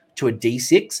 damage to a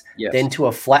D6, then to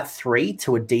a flat 3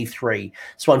 to a D3.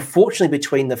 So unfortunately,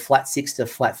 between the flat 6 to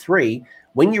flat 3,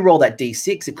 when you roll that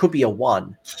D6, it could be a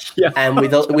 1. Yeah.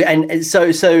 And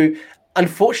so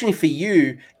unfortunately for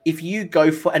you, if you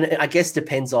go for, and I guess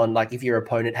depends on like if your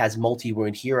opponent has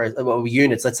multi-wound heroes or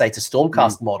units, let's say it's a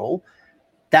Stormcast model,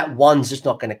 that 1's just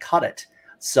not going to cut it.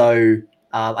 So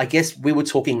I guess we were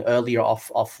talking earlier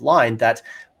offline that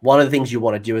one of the things you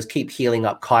want to do is keep healing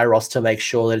up Kairos to make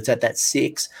sure that it's at that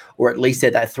 6 or at least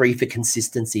at that 3 for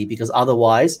consistency, because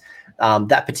otherwise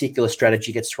that particular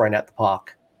strategy gets thrown out the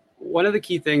park. One of the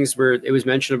key things where it was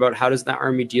mentioned about how does that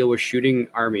army deal with shooting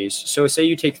armies. So say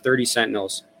you take 30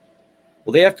 Sentinels.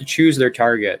 Well, they have to choose their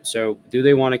target. So do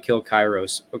they want to kill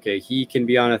Kairos? Okay, he can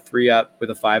be on a 3-up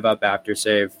with a 5-up after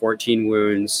save, 14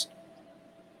 wounds.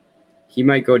 He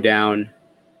might go down.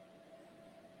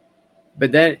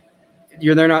 But then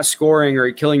they're not scoring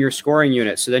or killing your scoring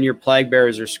unit. So then your Plague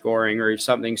Bearers are scoring or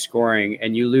something scoring,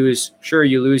 and you lose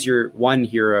your 1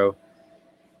 hero.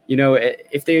 You know,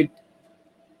 if they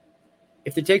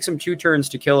take some 2 turns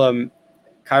to kill him,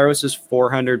 Kairos is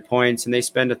 400 points, and they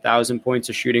spend 1,000 points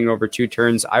of shooting over 2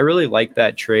 turns. I really like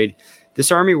that trade.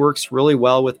 This army works really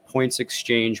well with points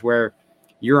exchange, where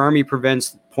your army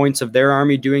prevents points of their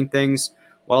army doing things,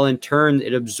 while in turn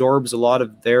it absorbs a lot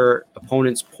of their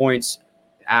opponent's points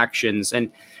actions.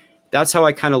 And that's how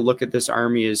I kind of look at this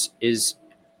army is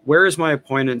where is my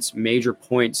opponent's major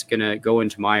points going to go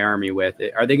into my army with?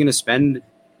 Are they going to spend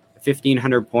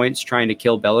 1,500 points trying to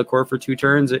kill Bellicor for 2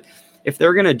 turns? If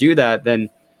they're going to do that, then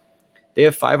they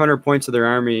have 500 points of their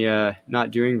army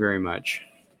not doing very much.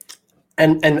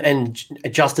 And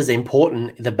just as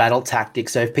important, the battle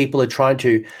tactics. So if people are trying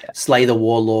to slay the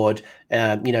warlord,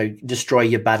 destroy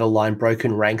your battle line,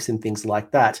 broken ranks and things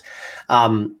like that,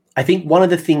 I think one of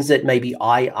the things that maybe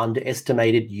I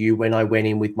underestimated you when I went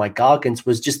in with my Gargants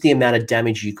was just the amount of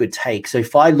damage you could take. So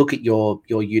if I look at your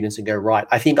units and go, right,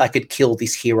 I think I could kill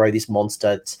this hero, this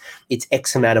monster, it's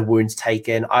X amount of wounds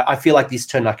taken. I feel like this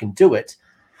turn I can do it.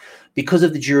 Because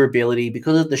of the durability,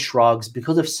 because of the shrugs,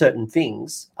 because of certain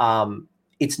things,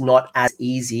 it's not as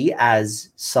easy as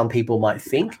some people might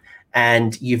think.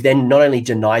 And you've then not only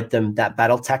denied them that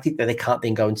battle tactic that they can't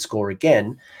then go and score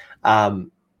again,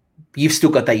 you've still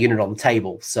got that unit on the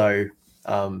table. So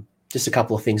just a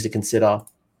couple of things to consider.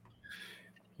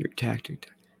 Your tactic.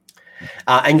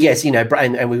 And yes,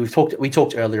 and we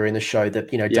talked earlier in the show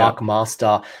that, Dark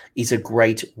Master is a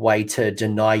great way to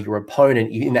deny your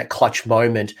opponent in that clutch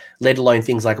moment, let alone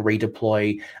things like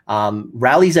redeploy.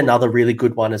 Rally's another really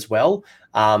good one as well.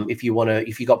 If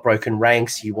you got broken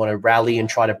ranks, you want to rally and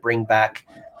try to bring back,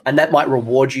 and that might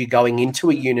reward you going into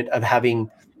a unit of having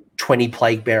 20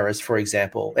 Plague Bearers, for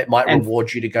example. It might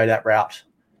reward you to go that route.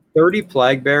 30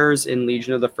 Plague Bearers in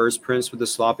Legion of the First Prince with the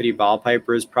Sloppity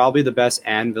Ballpiper is probably the best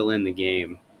anvil in the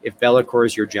game. If Bellicor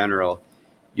is your general,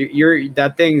 you can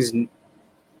give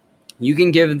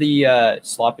the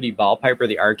Sloppity Ballpiper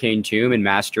the Arcane Tomb and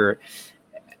master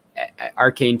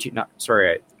Arcane Tomb.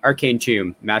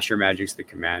 Master Magic's the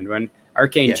command one.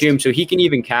 Arcane Tomb, so he can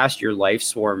even cast your Life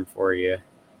Swarm for you.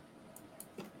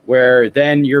 Where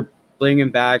then you're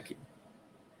bringing back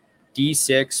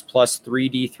D6 plus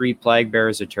 3D3 Plague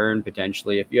Bearers a turn,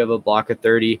 potentially, if you have a block of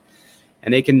 30,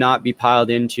 and they cannot be piled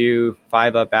into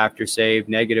 5-up after save,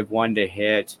 -1 to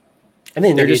hit. And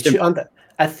then they're just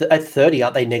at 30,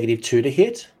 aren't they -2 to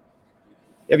hit?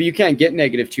 Yeah, but you can't get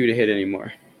 -2 to hit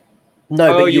anymore.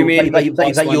 No, but you'll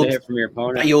hit from your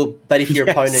opponent. But if your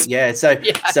opponent, so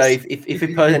if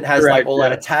your opponent has like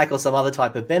all-out attack or some other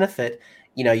type of benefit,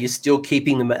 you're still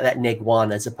keeping them at that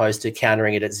 -1 as opposed to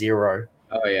countering it at 0.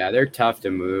 Oh, yeah, they're tough to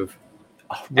move.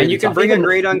 Really, and you can bring a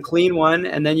Great Unclean one,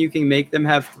 and then you can make them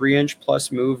have 3-inch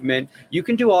plus movement. You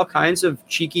can do all kinds of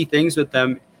cheeky things with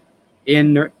them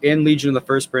in Legion of the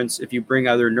First Prince if you bring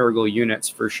other Nurgle units,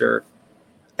 for sure.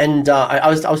 And I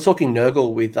was talking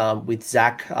Nurgle with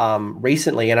Zach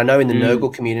recently, and I know in the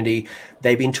Nurgle community,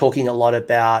 they've been talking a lot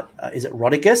about, is it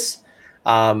Rodigus?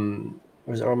 Or am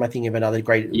I thinking of another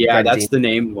great... Yeah, that's the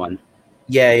named one.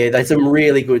 Yeah, there's some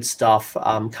really good stuff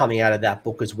coming out of that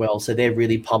book as well. So they're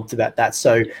really pumped about that.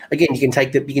 So again, you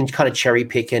can kind of cherry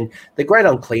pick, and the Great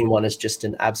Unclean one is just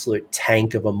an absolute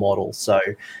tank of a model. So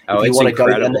if you want to go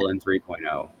in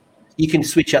 3.0, you can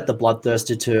switch out the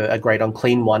Bloodthirster to a Great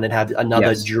Unclean one and have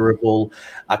another durable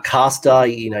caster.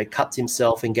 Cuts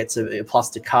himself and gets a plus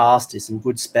to cast. There's some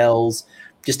good spells.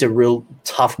 Just a real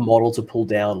tough model to pull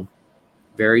down.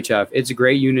 Very tough. It's a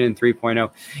great unit in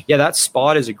 3.0. Yeah, that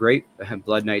spot is a great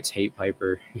Blood Knight's Hate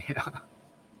Piper. Yeah.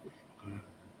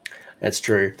 That's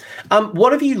true.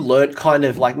 What have you learned, kind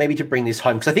of like, maybe to bring this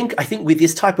home? Because I think with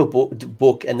this type of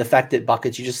book and the fact that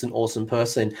Buckets, you're just an awesome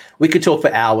person, we could talk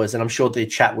for hours, and I'm sure the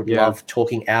chat would love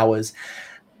talking hours.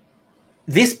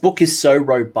 This book is so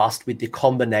robust with the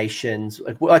combinations,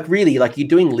 like really, like you're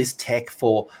doing list tech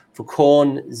for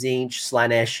Khorne, Tzeentch,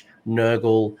 Slaanesh,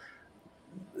 Nurgle,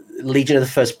 Legion of the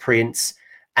First Prince,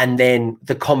 and then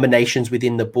the combinations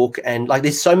within the book. And like,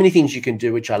 there's so many things you can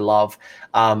do, which I love.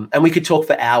 And we could talk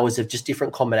for hours of just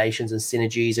different combinations and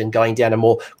synergies and going down a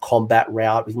more combat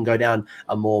route. We can go down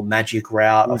a more magic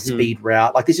route or speed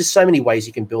route. Like, there's just so many ways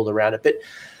you can build around it. But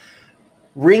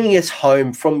bringing us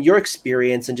home from your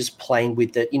experience and just playing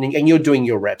with it, and you're doing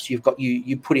your reps, you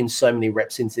put in so many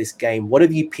reps into this game. What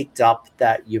have you picked up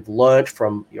that you've learned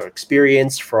from your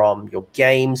experience, from your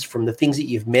games, from the things that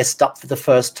you've messed up for the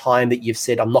first time that you've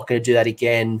said, I'm not going to do that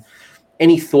again?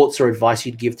 Any thoughts or advice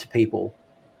you'd give to people?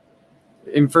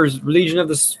 In first Legion of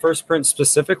the First Prince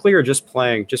specifically, or just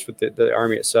playing just with the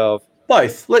army itself?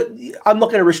 Both. I'm not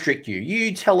going to restrict you.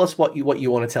 You tell us what you want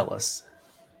to tell us.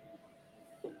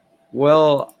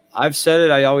 Well, I've said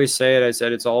it. I always say it. I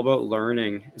said it's all about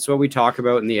learning. It's what we talk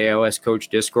about in the AOS Coach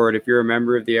Discord. If you're a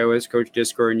member of the AOS Coach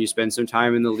Discord and you spend some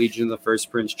time in the Legion of the First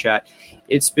Prince chat,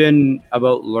 it's been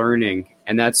about learning,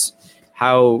 and that's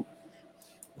how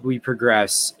we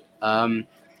progress. I've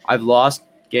lost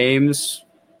games.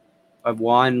 I've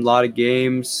won a lot of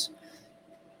games.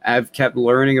 I've kept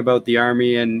learning about the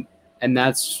army, and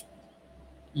that's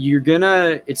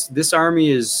this army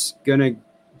is gonna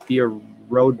be a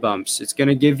road bumps. It's going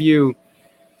to give you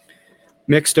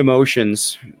mixed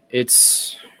emotions.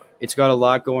 It's got a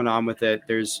lot going on with it.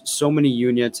 There's so many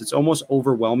units. It's almost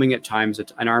overwhelming at times.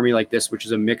 An army like this, which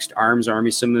is a mixed arms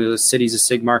army, similar to the Cities of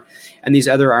Sigmar, and these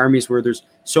other armies where there's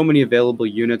so many available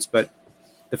units. But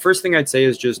the first thing I'd say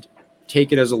is just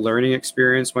take it as a learning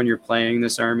experience when you're playing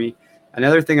this army.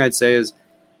 Another thing I'd say is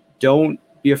don't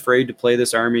be afraid to play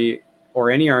this army,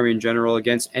 or any army in general,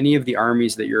 against any of the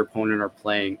armies that your opponent are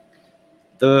playing.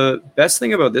 The best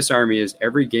thing about this army is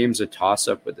every game's a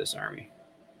toss-up with this army.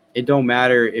 It don't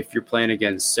matter if you're playing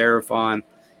against Seraphon.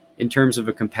 In terms of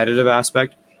a competitive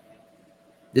aspect,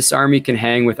 this army can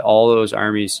hang with all those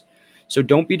armies. So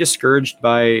don't be discouraged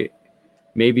by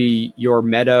maybe your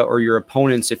meta or your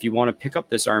opponents if you want to pick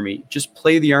up this army. Just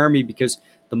play the army because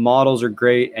the models are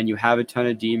great and you have a ton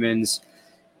of demons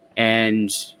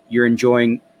and you're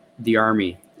enjoying the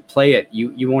army. Play it.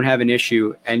 You won't have an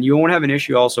issue, and you won't have an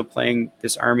issue also playing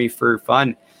this army for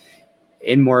fun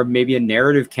in more maybe a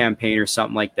narrative campaign or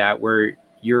something like that, where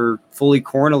you're fully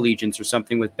Khorne allegiance or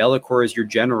something with Be'lakor as your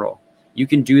general. You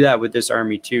can do that with this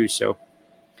army too. So,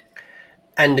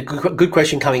 and a good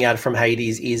question coming out from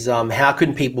Hades is how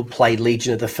can people play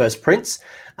Legion of the First Prince?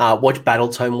 What battle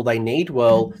tome will they need?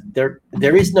 Well, there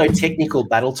is no technical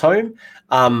battle tome.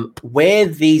 Where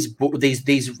these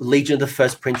Legion of the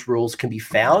First Prince rules can be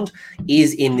found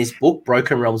is in this book,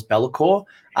 Broken Realms Be'lakor.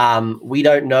 We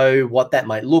don't know what that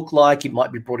might look like. It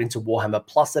might be brought into Warhammer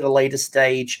Plus at a later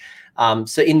stage.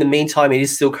 So in the meantime, it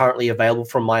is still currently available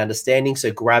from my understanding.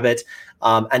 So grab it.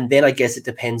 And then I guess it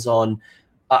depends on,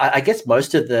 I guess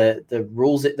most of the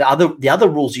rules, the other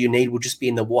rules you need will just be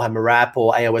in the Warhammer app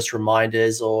or AOS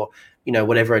reminders or,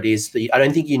 whatever it is. I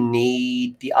don't think you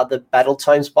need the other battle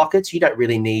tomes buckets. You don't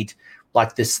really need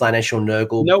like the Slaanesh or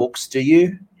Nurgle books, do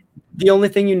you? The only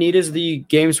thing you need is the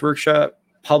Games Workshop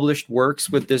published works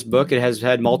with this book. It has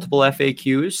had multiple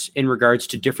FAQs in regards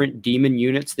to different demon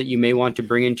units that you may want to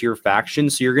bring into your faction.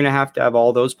 So you're going to have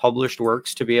all those published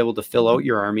works to be able to fill out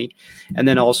your army. And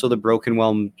then also the Broken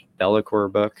Realms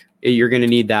Be'lakor book. You're going to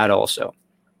need that also.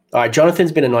 All right,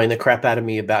 Jonathan's been annoying the crap out of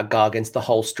me about Gargants the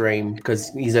whole stream because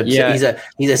he's a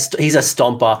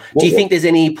stomper. Do you think there's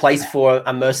any place for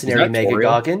a mercenary mega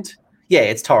Gargant? Yeah,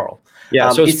 it's Toril.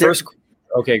 Yeah, so it's first.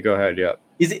 Okay, go ahead. Yeah.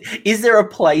 Is there a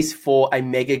place for a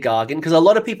mega Gargant? Because a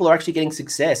lot of people are actually getting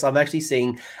success. I'm actually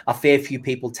seeing a fair few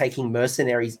people taking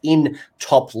mercenaries in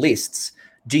top lists.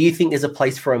 Do you think there's a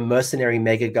place for a mercenary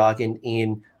mega Gargant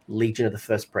in Legion of the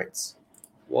First Prince?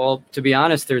 Well, to be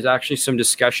honest, there's actually some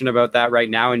discussion about that right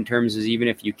now in terms of even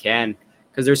if you can,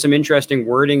 because there's some interesting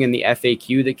wording in the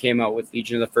FAQ that came out with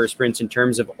Legion of the First Prince in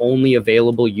terms of only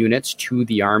available units to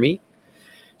the army.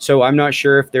 So I'm not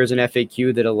sure if there's an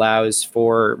FAQ that allows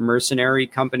for mercenary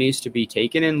companies to be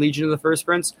taken in Legion of the First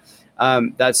Prince.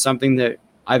 That's something that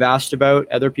I've asked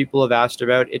about. Other people have asked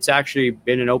about. It's actually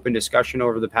been an open discussion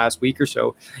over the past week or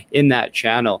so in that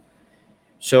channel.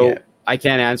 So yeah. I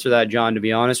can't answer that, John, to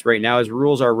be honest. Right now, as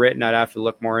rules are written, I'd have to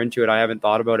look more into it. I haven't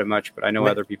thought about it much, but I know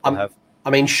other people have. I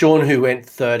mean, Sean, who went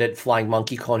third at Flying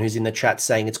Monkey Con, who's in the chat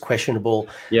saying it's questionable.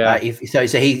 Yeah.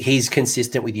 He's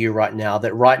consistent with you right now.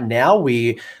 That right now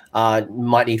we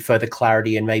might need further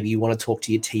clarity, and maybe you want to talk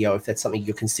to your TO if that's something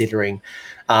you're considering.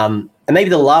 And maybe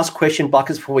the last question,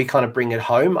 Buckets, before we kind of bring it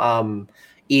home,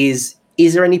 is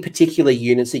there any particular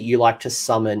units that you like to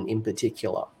summon in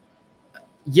particular?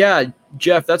 Yeah,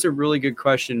 Jeff, that's a really good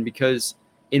question, because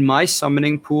in my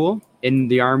summoning pool, in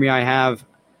the army I have,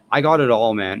 I got it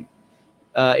all, man.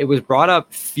 It was brought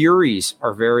up, Furies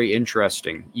are very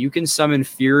interesting. You can summon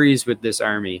Furies with this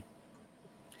army.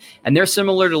 And they're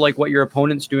similar to like what your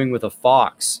opponent's doing with a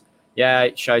Fox. Yeah,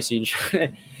 Shai-Sin,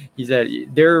 he said,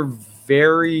 they're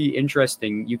very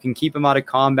interesting. You can keep them out of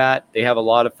combat. They have a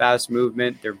lot of fast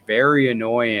movement. They're very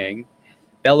annoying.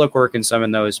 Be'lakor can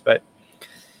summon those, but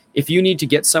if you need to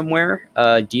get somewhere,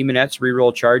 Demonettes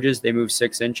reroll charges. They move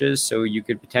 6 inches, so you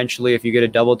could potentially, if you get a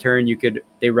double turn,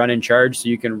 they run and charge, so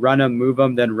you can run them, move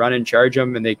them, then run and charge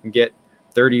them, and they can get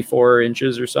 34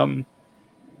 inches or something.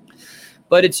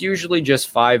 But it's usually just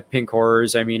 5 pink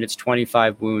horrors. I mean, it's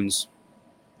 25 wounds.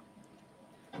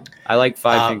 I like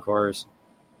 5 pink horrors.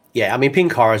 Yeah, I mean,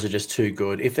 pink horrors are just too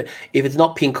good. If it's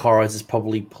not pink horrors, it's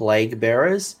probably plague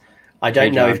bearers. I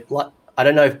don't know if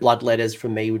bloodletters for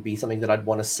me would be something that I'd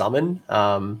want to summon.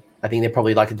 I think they're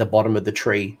probably like at the bottom of the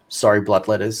tree. Sorry,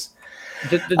 bloodletters.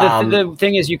 The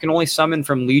thing is, you can only summon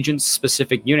from Legion's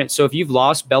specific units. So if you've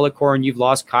lost Be'lakor and you've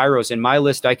lost Kairos, in my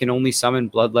list, I can only summon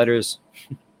bloodletters.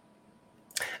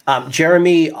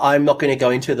 Jeremy, I'm not going to go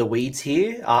into the weeds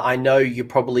here. I know you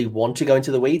probably want to go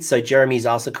into the weeds. So Jeremy's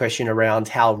asked a question around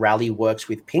how Rally works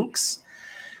with pinks.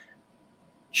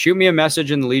 Shoot me a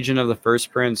message in the Legion of the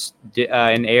First Prince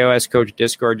in AOS Coach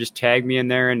Discord. Just tag me in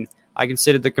there, and I can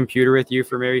sit at the computer with you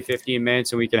for maybe 15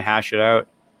 minutes, and we can hash it out.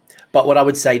 But what I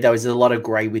would say, though, is there's a lot of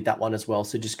grey with that one as well.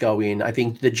 So just go in. I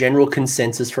think the general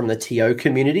consensus from the TO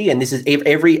community, and this is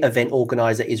every event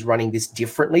organizer is running this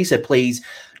differently. So please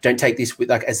don't take this with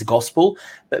like as gospel.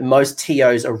 But most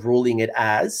TOs are ruling it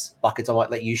as Buckets. I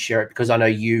might let you share it because I know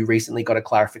you recently got a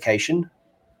clarification.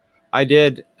 I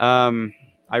did.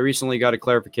 I recently got a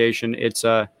clarification. It's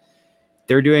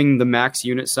they're doing the max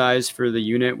unit size for the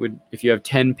unit would, if you have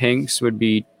 10 pinks, would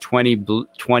be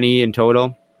 20 in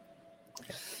total.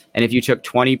 And if you took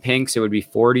 20 pinks, it would be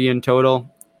 40 in total.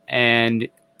 And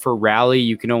for rally,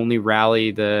 you can only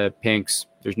rally the pinks.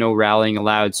 There's no rallying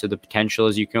allowed. So the potential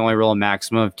is you can only roll a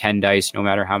maximum of 10 dice, no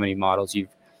matter how many models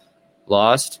you've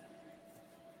lost.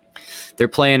 They're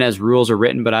playing as rules are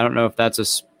written, but I don't know if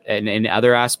that's in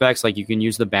other aspects, like you can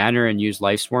use the banner and use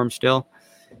Life Swarm still.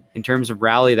 In terms of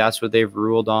rally, that's what they've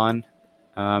ruled on.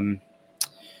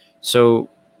 So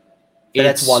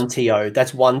that's one TO.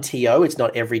 That's one TO. It's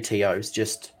not every TO. It's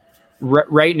just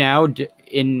right now.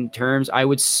 In terms, I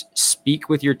would speak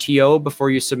with your TO before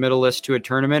you submit a list to a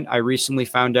tournament. I recently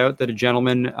found out that a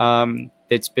gentleman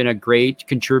that's been a great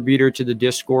contributor to the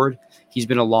Discord. He's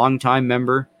been a long-time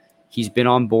member. He's been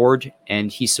on board,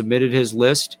 and he submitted his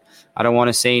list. I don't want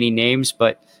to say any names,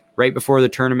 but right before the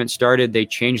tournament started, they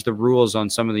changed the rules on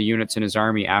some of the units in his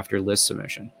army after list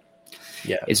submission.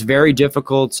 Yeah, it's very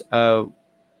difficult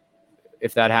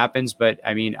if that happens, but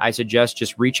I mean, I suggest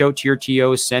just reach out to your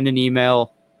TO, send an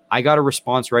email. I got a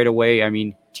response right away. I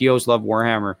mean, TOs love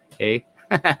Warhammer, eh?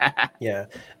 Yeah,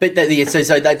 but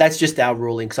that's just our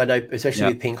ruling, because I know, especially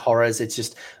with pink horrors, it's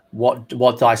just what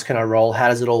dice can I roll? How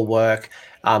does it all work?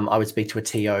 I would speak to a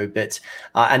TO, but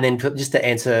and then just to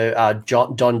answer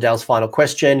Don Dale's final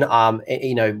question,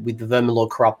 with the Verminlord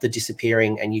Corrupt, the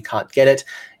disappearing, and you can't get it.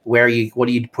 What are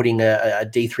you putting a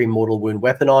D3 mortal wound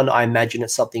weapon on? I imagine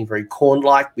it's something very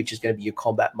Khorne-like, which is going to be your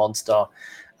combat monster.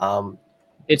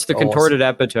 It's the contorted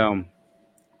epitome.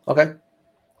 Okay.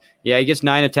 Yeah, he gets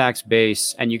 9 attacks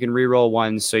base, and you can reroll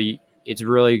 1, so it's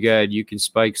really good. You can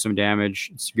spike some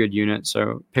damage. It's a good unit,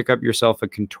 so pick up yourself a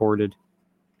contorted.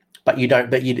 But you don't.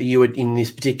 But you would, in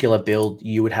this particular build,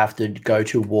 you would have to go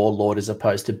to Warlord as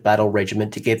opposed to Battle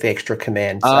Regiment to get the extra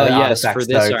commands. Oh yes, for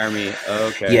this army.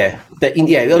 Okay. Yeah, but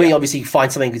let me obviously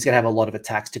find something that's going to have a lot of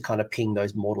attacks to kind of ping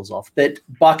those mortals off. But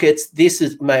Buckets, this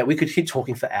is, mate, we could keep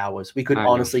talking for hours. We could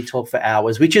honestly talk for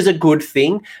hours, which is a good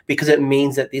thing because it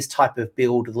means that this type of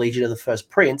build, Legion of the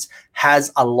First Prince,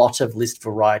 has a lot of list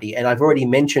variety. And I've already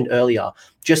mentioned earlier,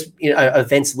 just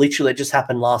events literally just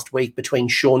happened last week between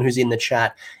Sean, who's in the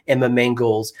chat, Emma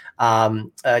Mengels,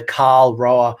 Carl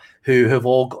Roa, who have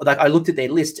all, like, I looked at their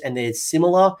list and they're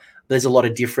similar. There's a lot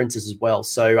of differences as well.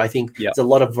 So I think there's a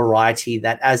lot of variety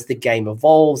that as the game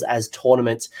evolves, as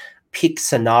tournaments pick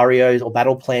scenarios or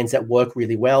battle plans that work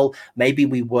really well, maybe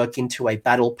we work into a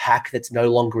battle pack that's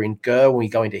no longer in Gur when we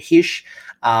go into Hish.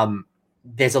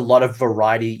 there's a lot of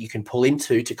variety you can pull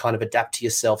into to kind of adapt to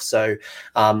yourself. So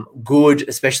good,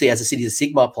 especially as a City of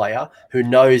Sigmar player who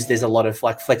knows there's a lot of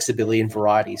like flexibility and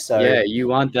variety. So yeah, you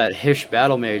want that Hish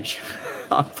Battle Mage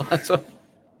on Plaza.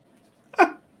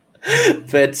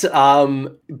 But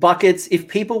Buckets, if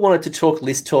people wanted to talk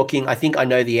list talking, I think I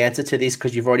know the answer to this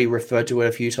because you've already referred to it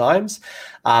a few times.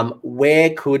 Where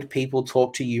could people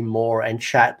talk to you more and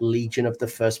chat Legion of the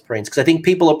First Prince? Because I think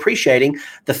people are appreciating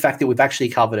the fact that we've actually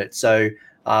covered it. So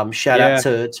shout out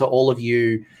to all of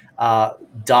you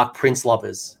Dark Prince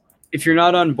lovers. If you're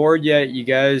not on board yet, you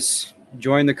guys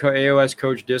join the AOS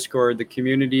Coach Discord. The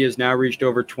community has now reached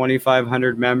over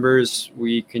 2,500 members.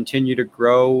 We continue to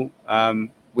grow.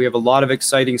 We have a lot of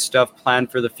exciting stuff planned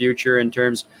for the future in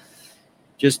terms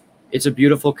it's a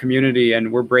beautiful community, and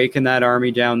we're breaking that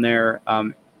army down there.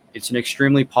 It's an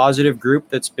extremely positive group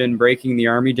that's been breaking the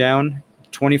army down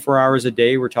 24 hours a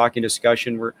day. We're talking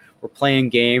discussion. We're playing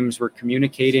games. We're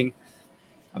communicating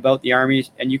about the army,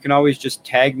 and you can always just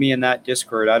tag me in that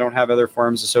Discord. I don't have other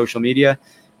forms of social media,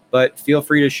 but feel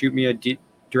free to shoot me a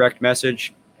direct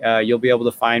message. You'll be able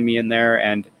to find me in there,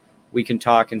 and we can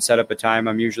talk and set up a time.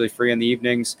 I'm usually free in the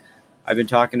evenings. I've been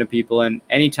talking to people, and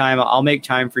anytime I'll make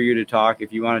time for you to talk.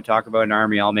 If you want to talk about an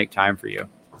army, I'll make time for you.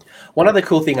 One other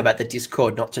cool thing about the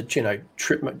Discord, not to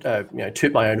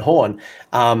toot my own horn,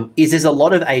 is there's a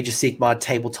lot of Age of Sigmar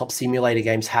tabletop simulator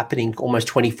games happening almost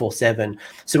 24/7.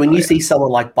 So when you see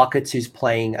someone like Buckets who's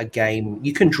playing a game,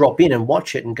 you can drop in and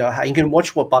watch it and go. You can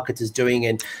watch what Buckets is doing,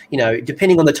 and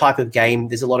depending on the type of game,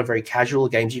 there's a lot of very casual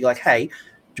games. You go like, hey,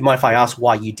 do you mind if I ask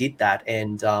why you did that?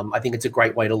 And I think it's a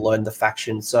great way to learn the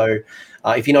faction. So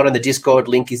if you're not on the Discord,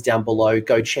 link is down below.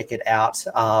 Go check it out.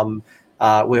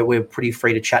 We're pretty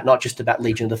free to chat, not just about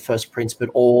Legion of the First Prince, but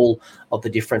all of the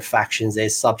different factions.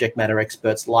 There's subject matter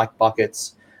experts like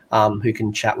Buckets who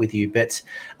can chat with you. But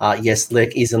yes,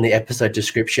 link is in the episode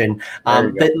description.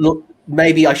 But look,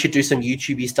 maybe I should do some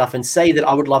YouTube-y stuff and say that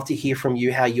I would love to hear from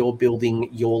you how you're building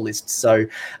your list. So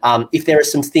if there are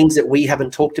some things that we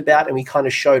haven't talked about and we kind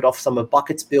of showed off some of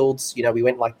Bucket's builds, we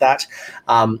went like that.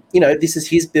 This is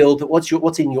his build.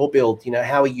 What's in your build?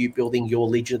 How are you building your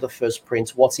Legion of the First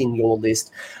Prince? What's in your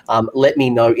list? Let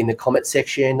me know in the comment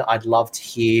section. I'd love to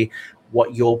hear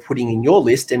what you're putting in your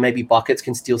list, and maybe Buckets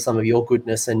can steal some of your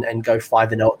goodness and go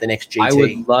 5-0 at the next GT.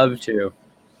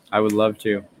 I would love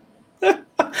to.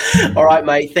 All right,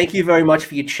 mate. Thank you very much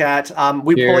for your chat.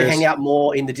 We'll probably hang out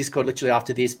more in the Discord literally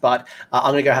after this, but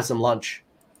I'm going to go have some lunch.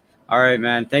 All right,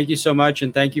 man. Thank you so much,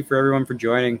 and thank you for everyone for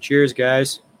joining. Cheers,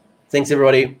 guys. Thanks,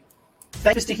 everybody.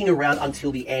 Thanks for sticking around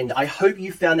until the end. I hope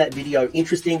you found that video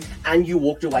interesting and you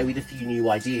walked away with a few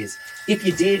new ideas. If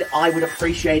you did, I would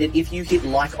appreciate it if you hit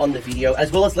like on the video,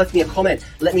 as well as left me a comment.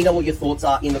 Let me know what your thoughts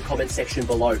are in the comment section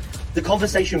below. The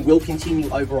conversation will continue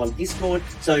over on Discord,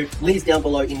 so links down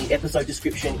below in the episode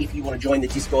description if you want to join the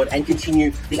Discord and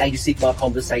continue the Age of Sigmar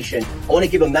conversation. I want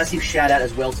to give a massive shout out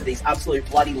as well to these absolute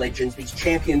bloody legends, these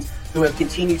champions who have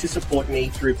continued to support me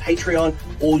through Patreon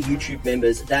or YouTube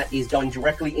members. That is going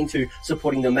directly into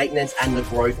supporting the maintenance and the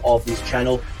growth of this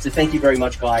channel. So thank you very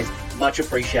much, guys. Much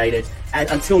appreciated. And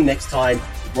until next time,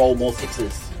 roll more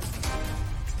sixes.